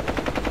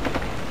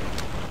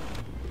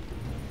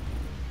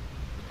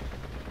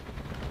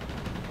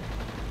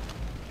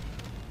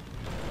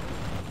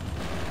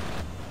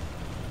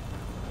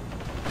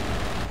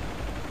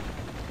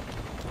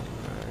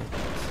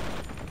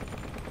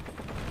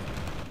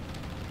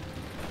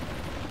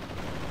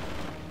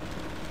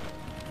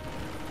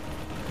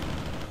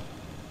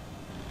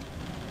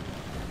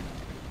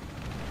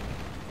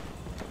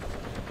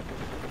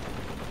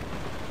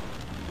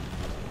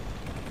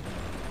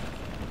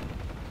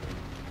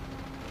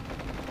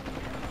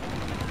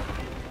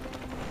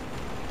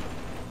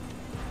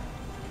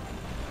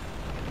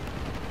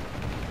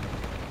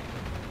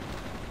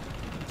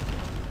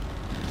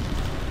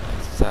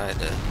 outside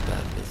the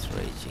battle is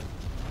raging.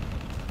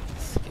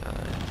 This guy.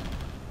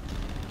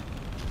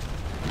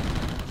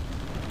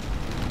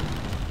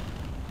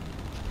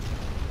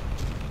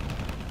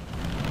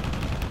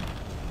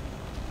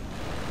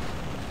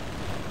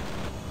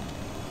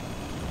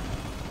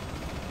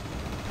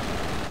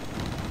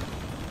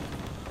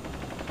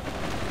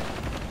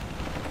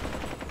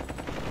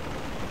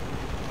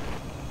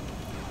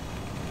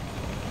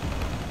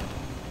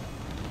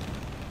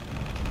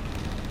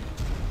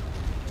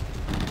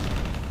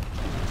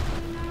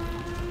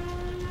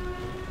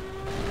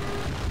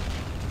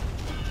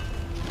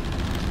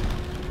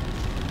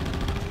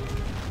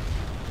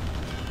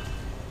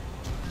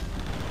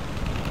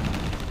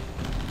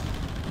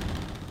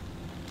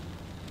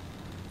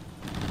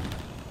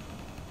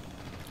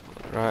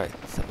 Right,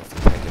 some of the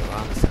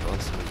Tagaranis have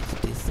also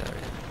reached this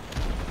area.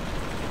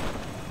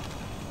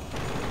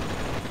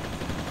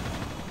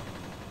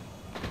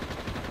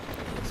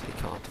 Yes, we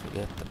can't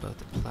forget about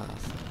the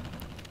plaza.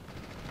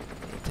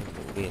 We need to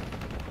move in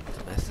to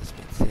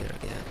Messerschmitts here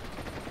again.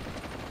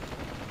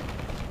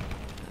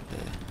 And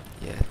the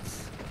Jets.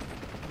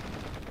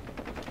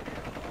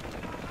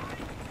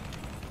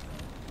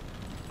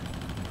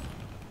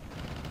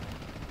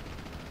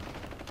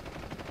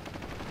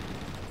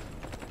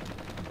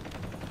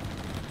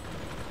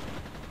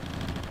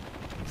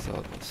 It's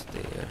almost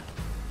there.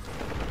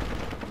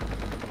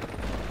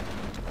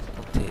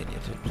 Continue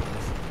to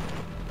plaza.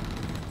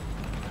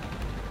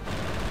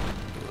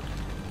 Good.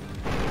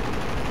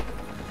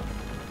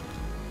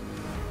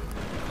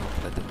 Can't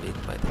let them win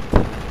by the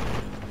time.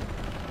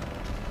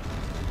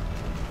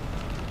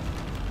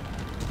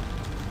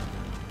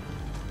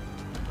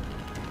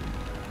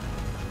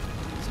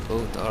 So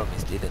both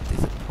armies didn't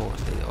disappoint.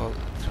 They all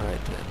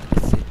tried to enter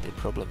the city. The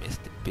problem is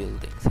the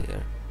buildings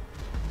here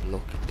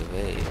blocking the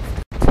way of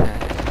the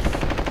tanks.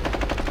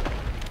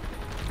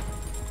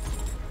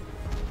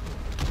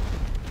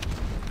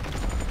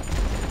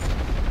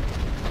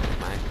 They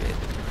might be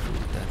able to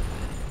shoot that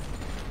way.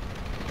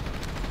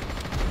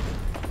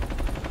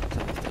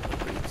 Some of them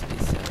will reach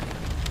this area.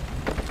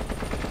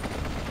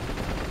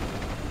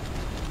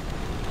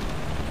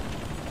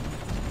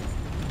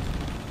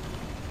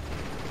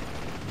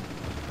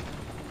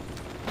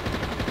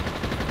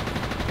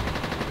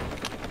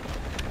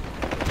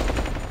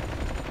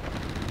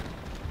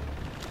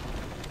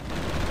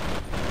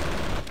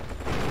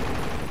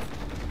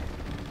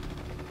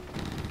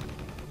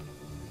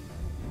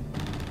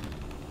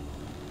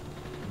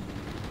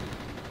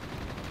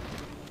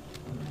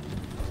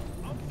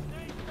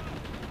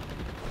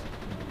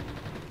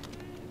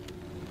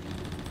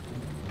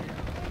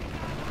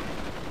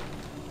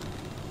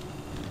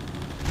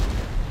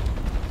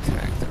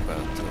 Tanks are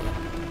about to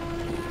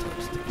move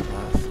towards the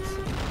plazas.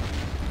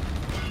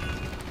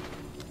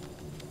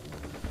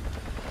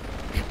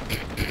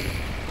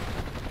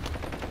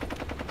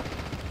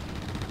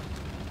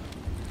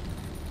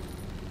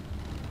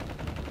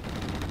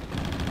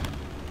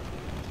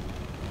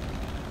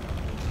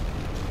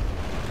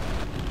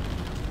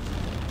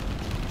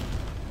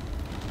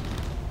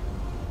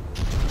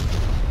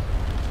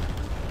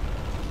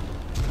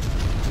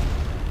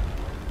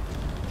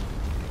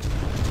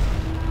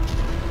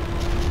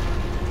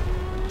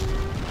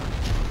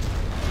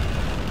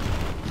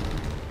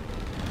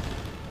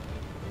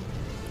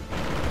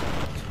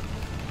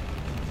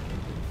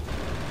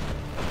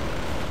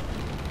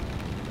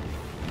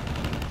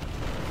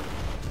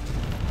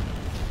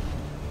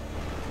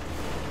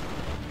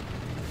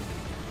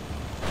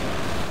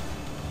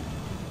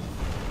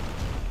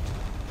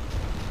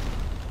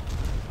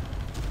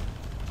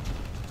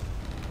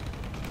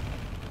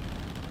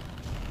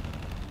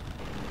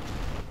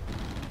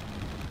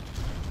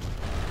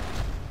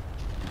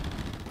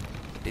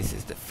 This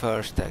is the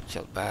first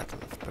actual battle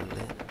of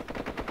Berlin.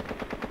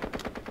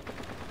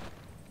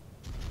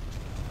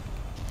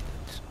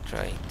 It's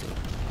trying to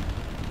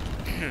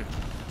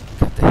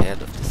cut the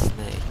head of the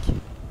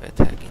snake by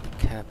attacking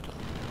the capital,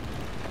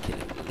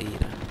 killing the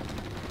leader.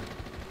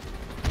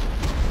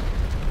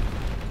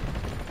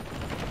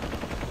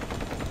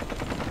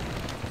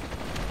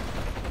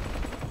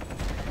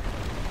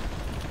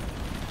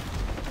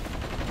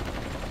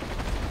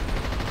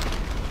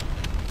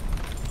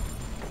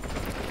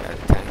 Yeah,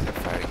 the tanks are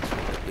firing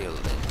through the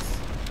buildings.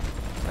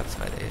 That's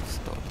why they have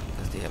stopped,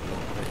 because they have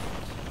long range.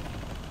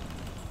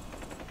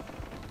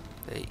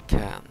 They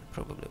can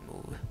probably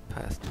move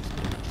past these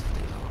buildings if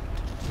they want.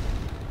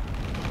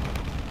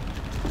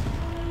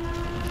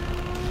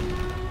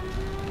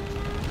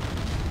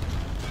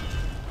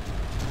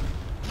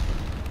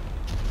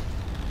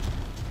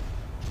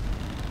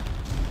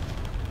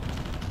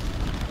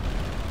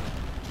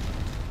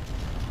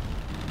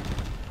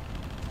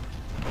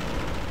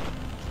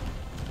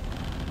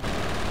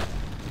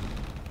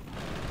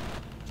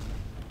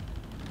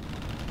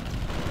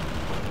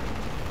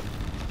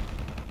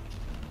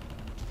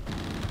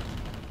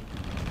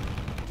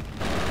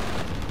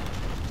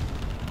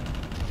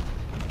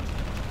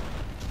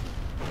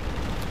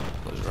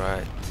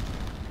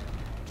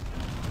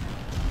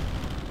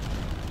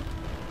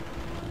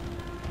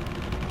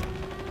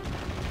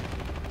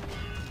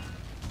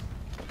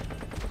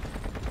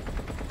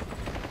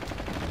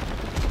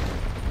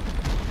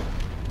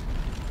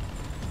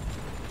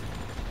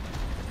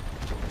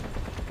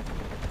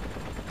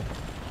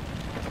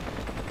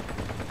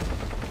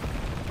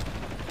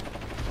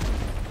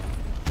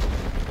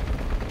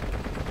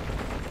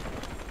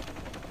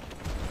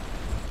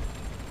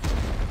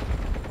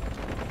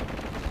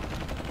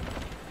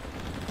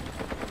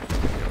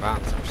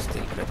 caravans are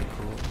still pretty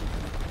cool.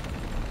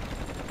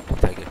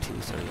 The Tiger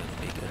 2s are even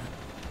bigger.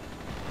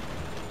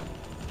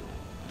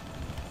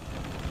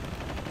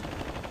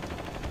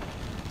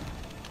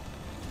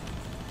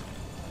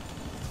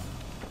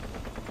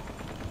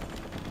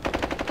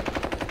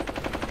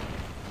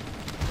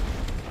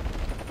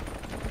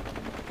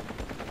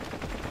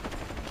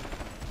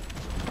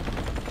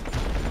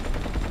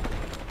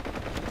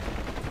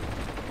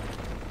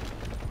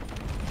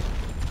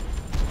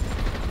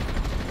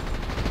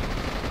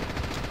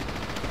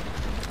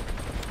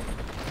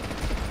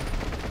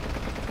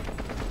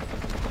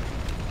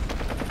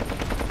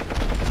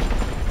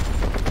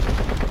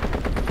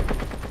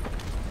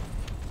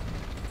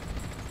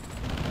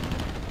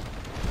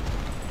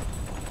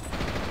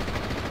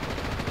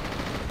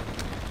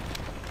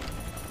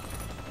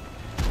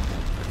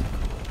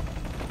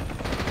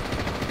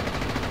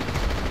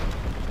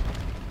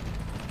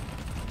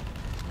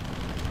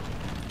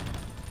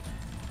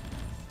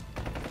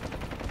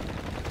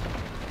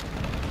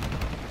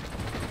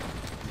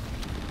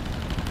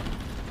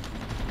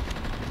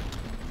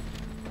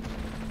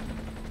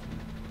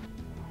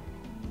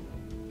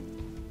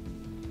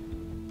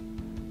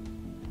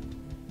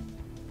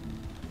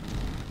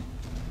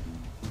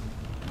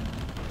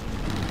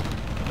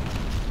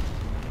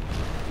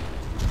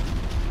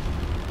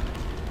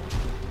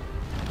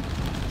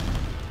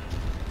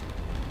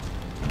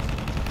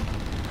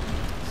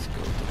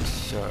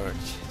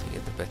 Church to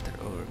get a better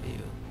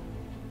overview.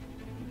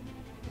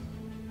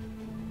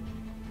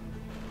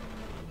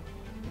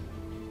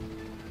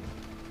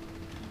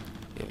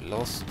 We've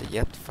lost the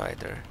jet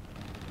fighter.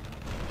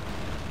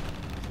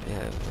 We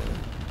have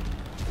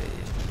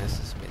the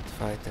Messerschmitt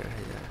fighter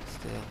here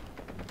still.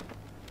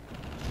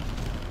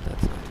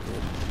 That's not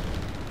good.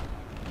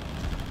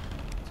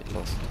 We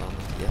lost one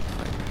of the jet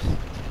fighters.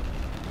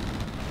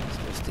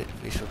 So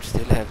we should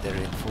still have the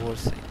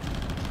reinforcing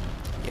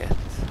yet.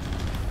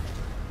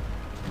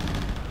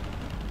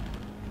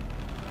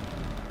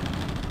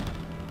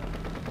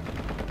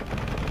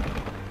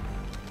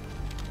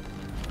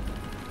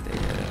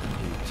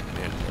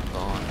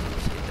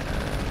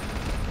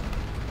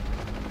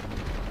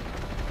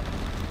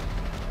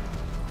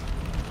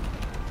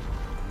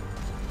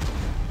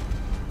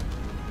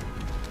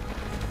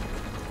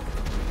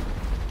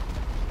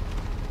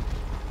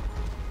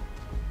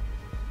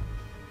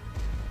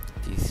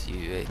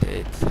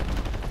 U88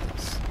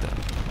 stuff.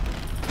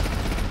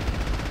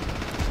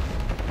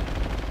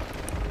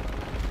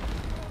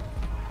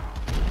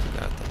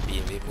 Got a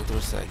BMW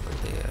motorcycle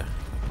there.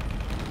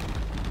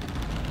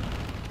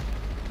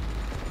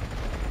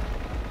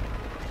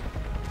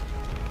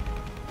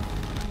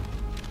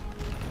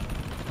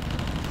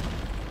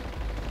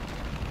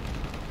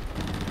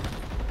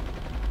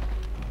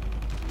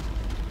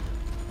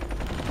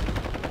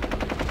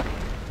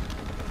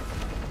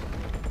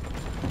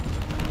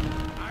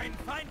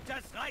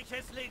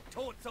 Liegt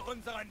tot zu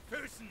unseren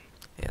Füßen.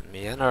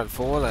 Enemy General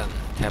fallen.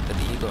 Captain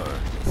Igor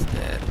is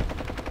dead.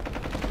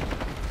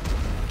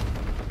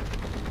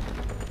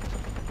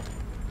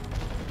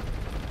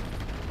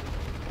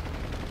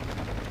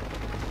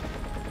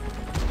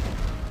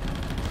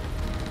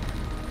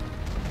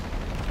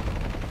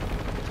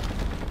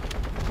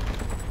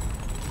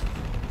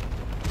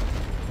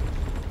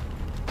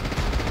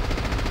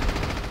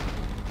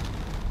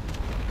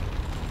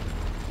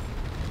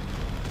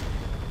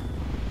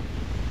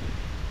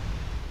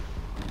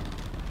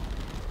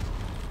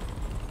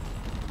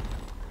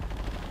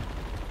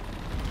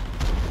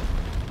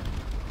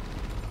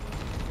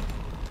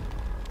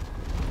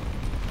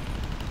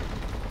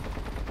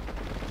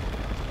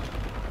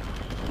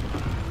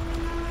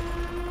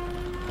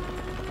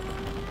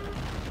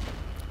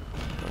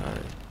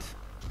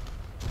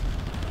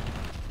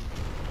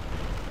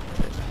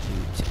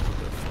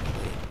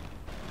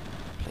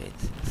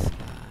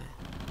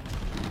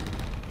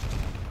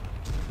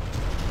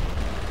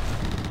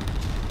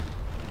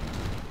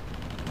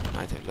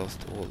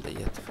 Lost all the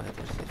jet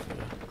fighters if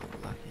we're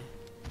unlucky.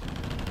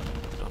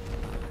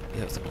 We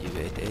have some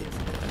U88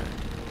 there.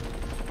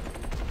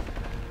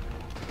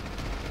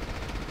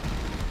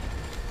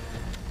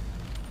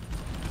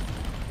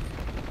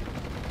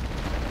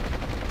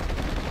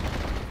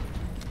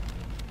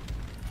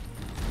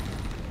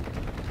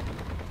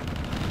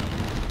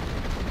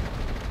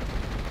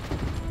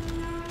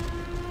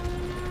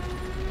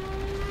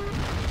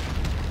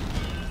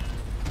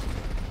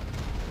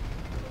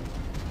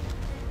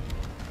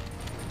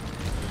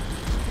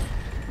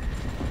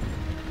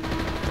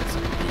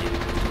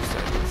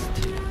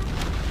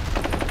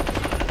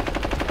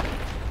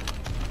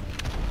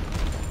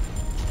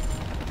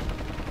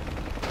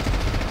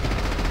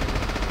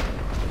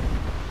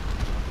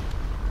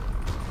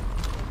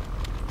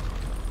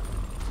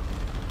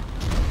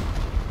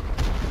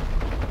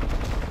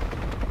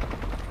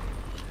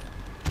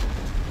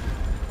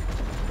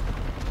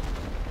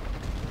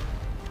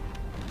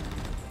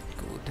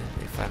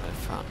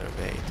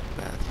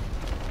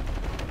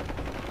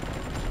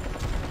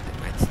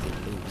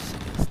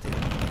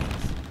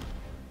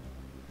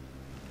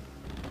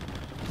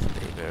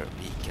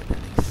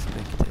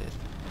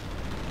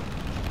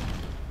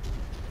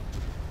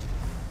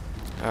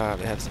 Ah,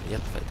 we have some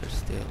jet fighters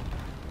still.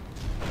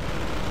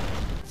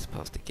 Let's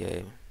pause the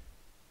game.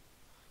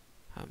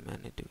 How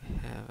many do we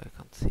have? I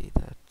can't see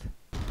that.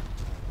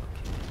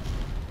 Okay.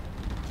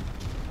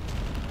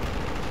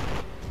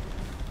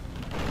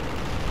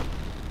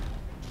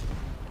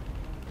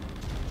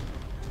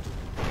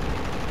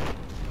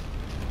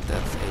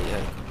 That's AI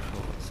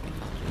control, so we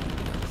can't really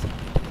do anything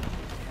with it.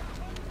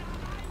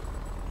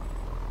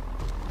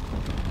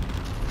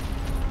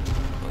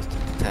 Most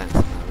of the tanks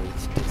now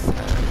reach this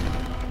area.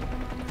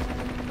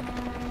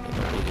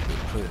 They've really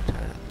been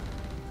prioritized.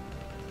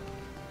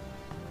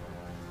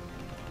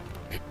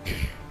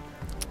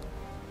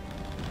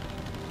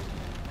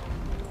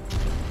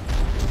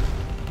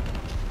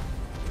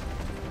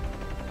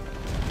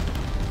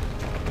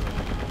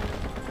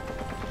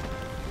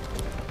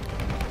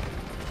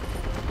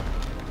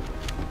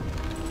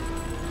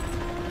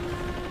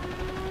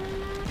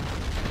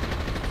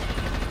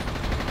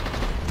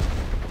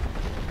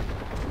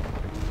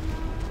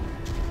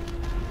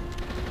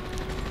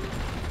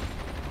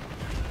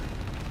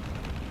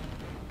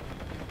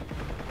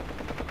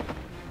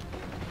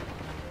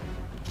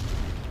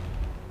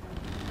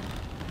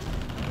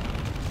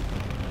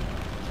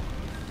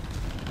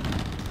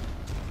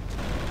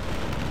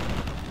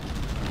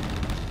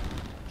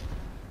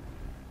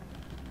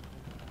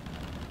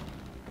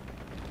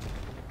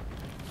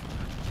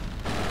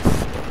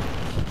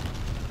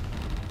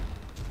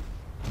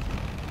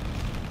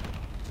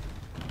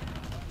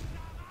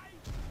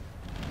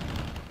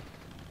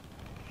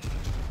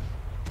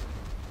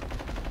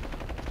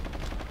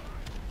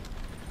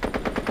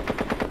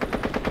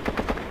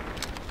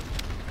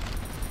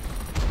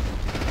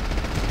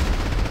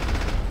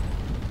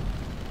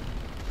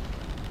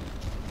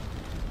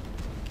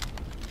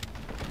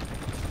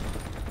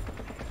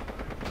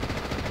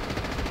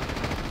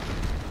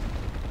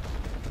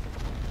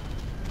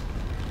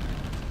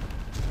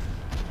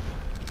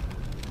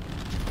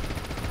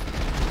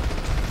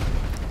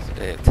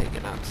 They have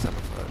taken out some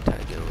of our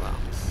Tiger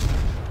rounds.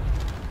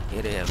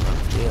 Here they have one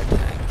of their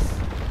tanks.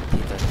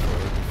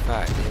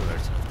 T-3485, their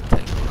version of the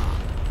Tiger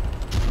round.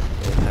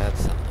 They've had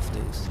some of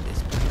those in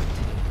this battle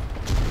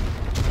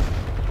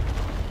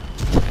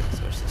too. Tanks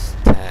versus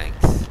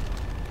tanks.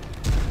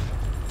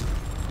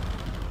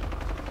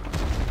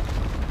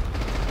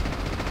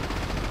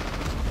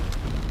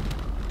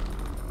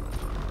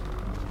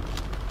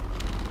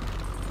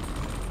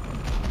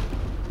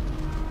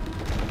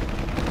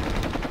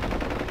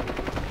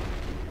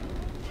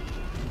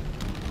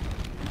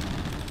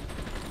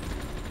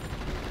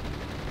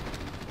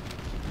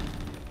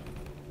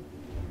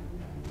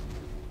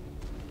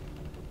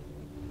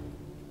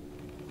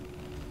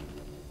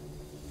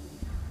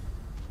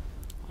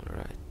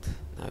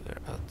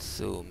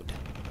 Zoomed.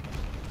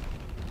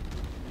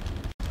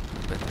 A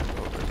better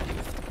overview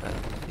of the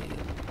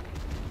battlefield.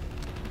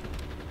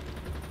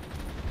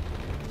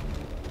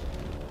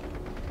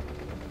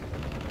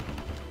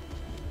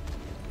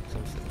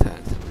 Some of the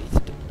tanks have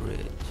reached the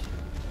bridge.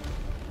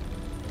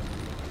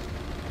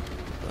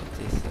 About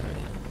this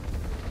area.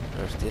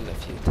 There are still a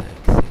few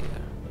tanks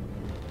here.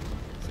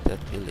 So that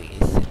building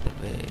is in the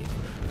way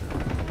for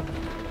sure.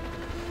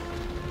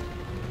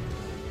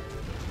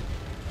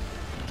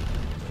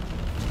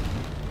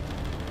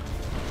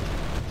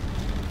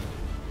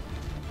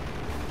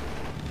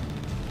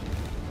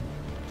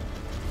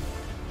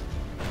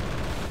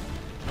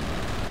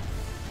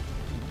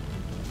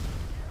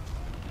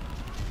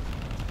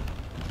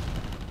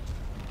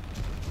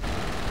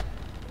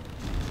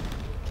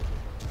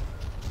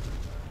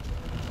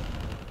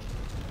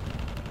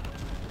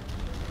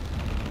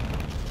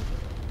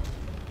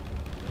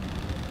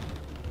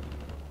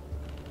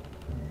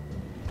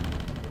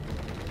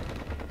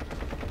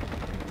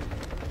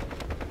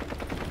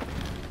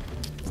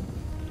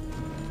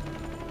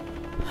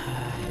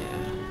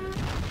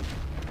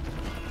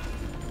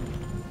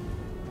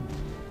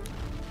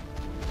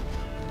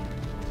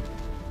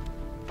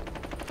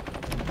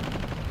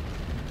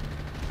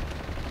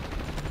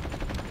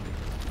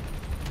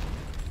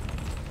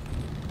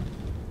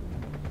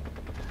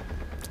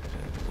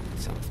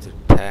 Some of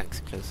the tanks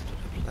closer to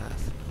the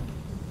plaza.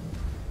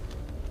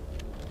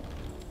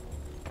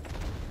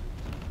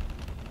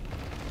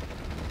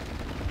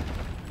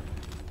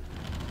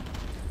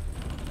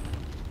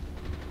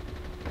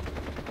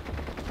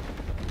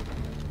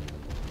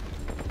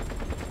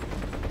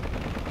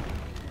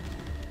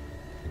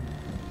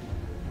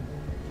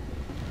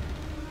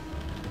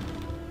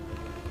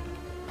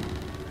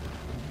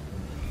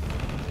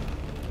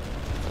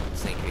 Don't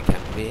think we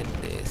can win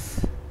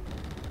this.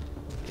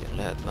 We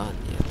only had one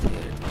yet here,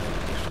 it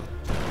might be shot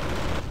down.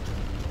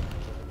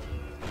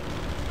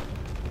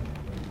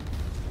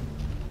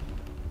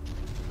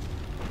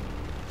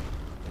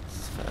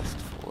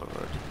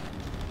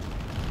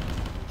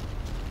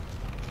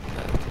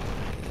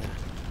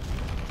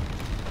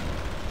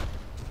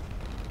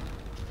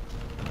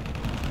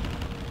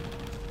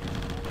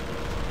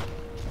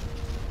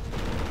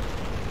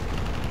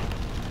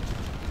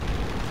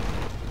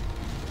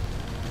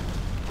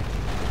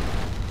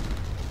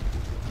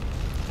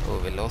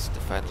 lost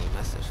the final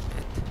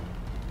Messerschmitt.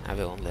 Now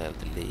we only have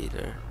the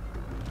leader.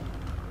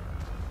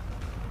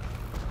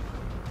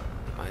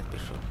 He might be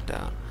shot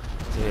down.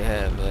 So we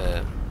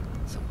have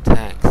some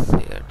tanks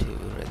here too,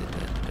 ready to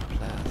enter the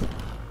plaza now.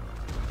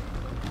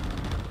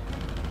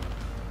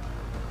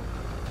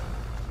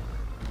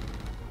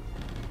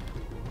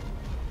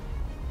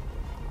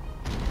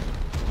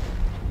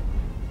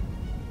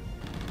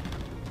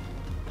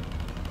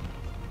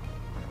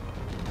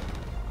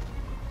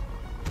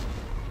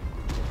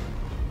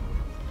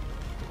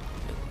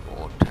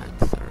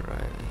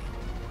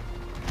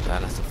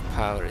 Balance of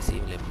power is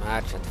evenly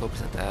matched and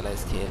 4%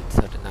 allies killed,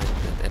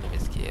 39%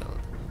 enemies killed.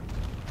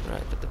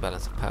 Right, but the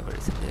balance of power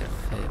is in their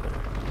favor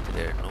due to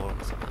their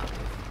enormous amount of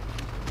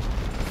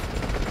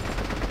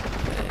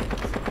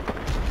planes.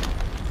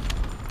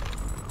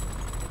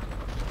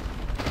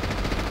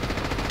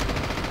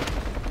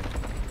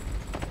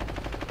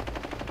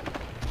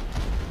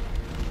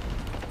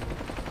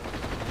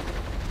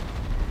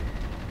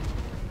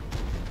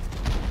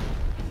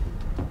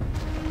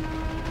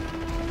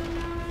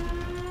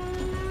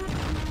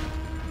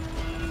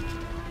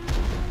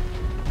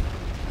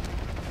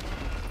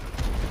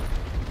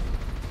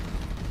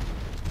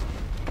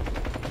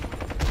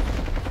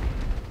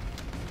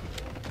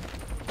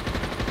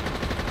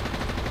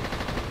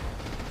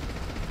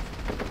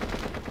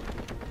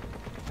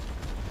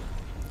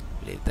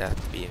 That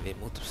BMW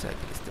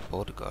motorcycle is the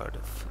bodyguard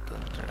of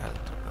Gunter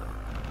Alterman.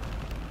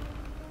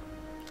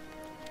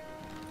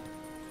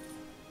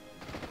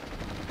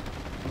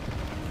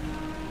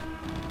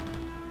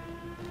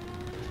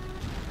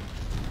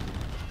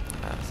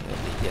 So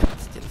the jet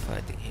still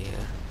fighting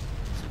here,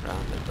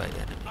 surrounded by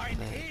enemy Ein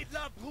planes.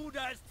 edler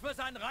Bruder ist für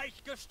sein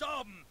Reich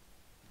gestorben.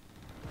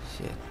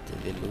 Shit,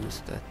 did we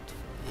lose that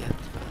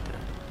jet fighter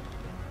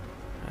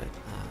right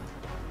now?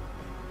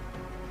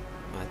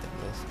 Might have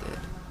lost it.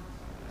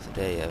 So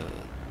they have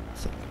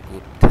some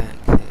good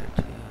tanks here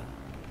too.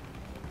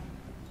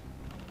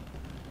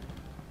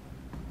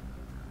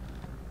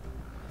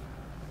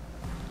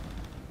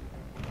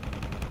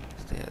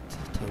 So they had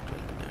total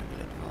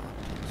numerical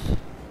advantage.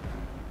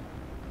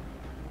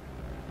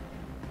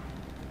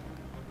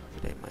 So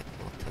they might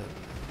not have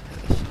had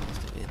a chance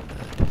to win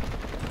that.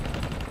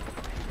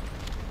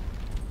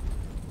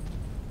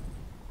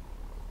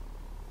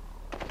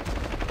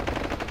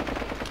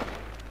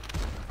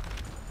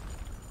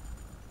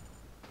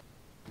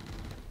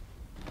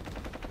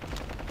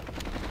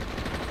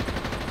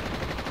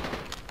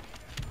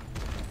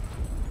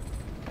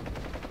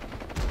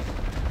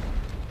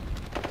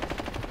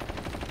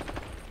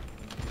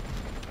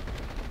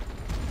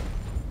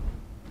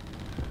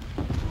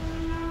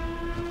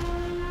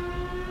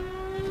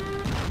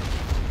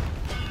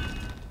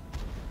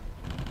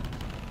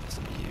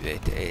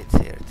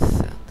 U-88s here at the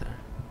center.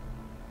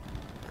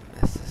 And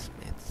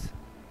Messerschmitts.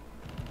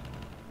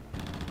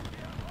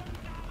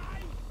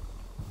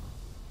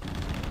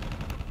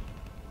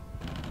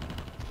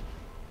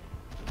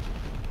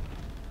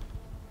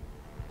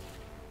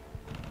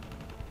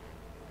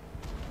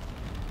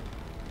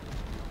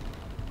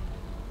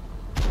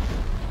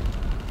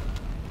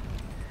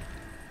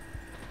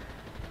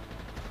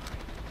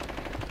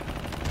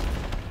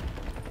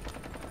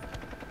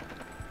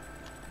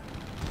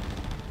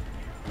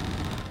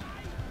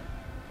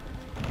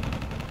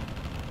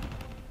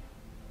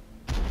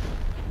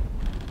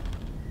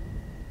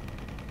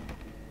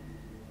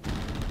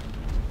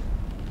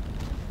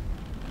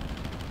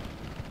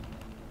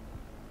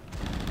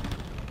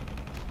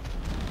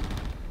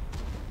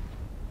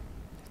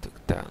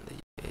 Down the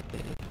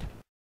U-88.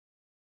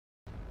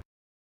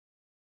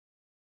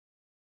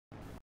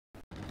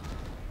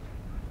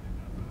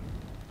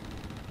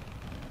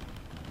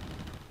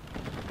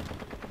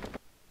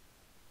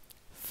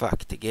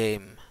 Fuck the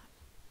game.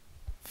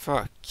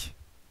 Fuck.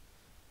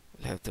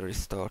 We'll have to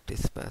restart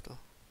this battle.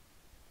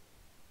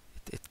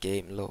 It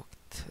game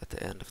locked at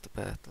the end of the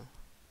battle.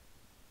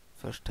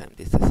 First time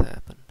this has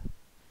happened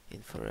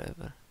in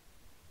forever.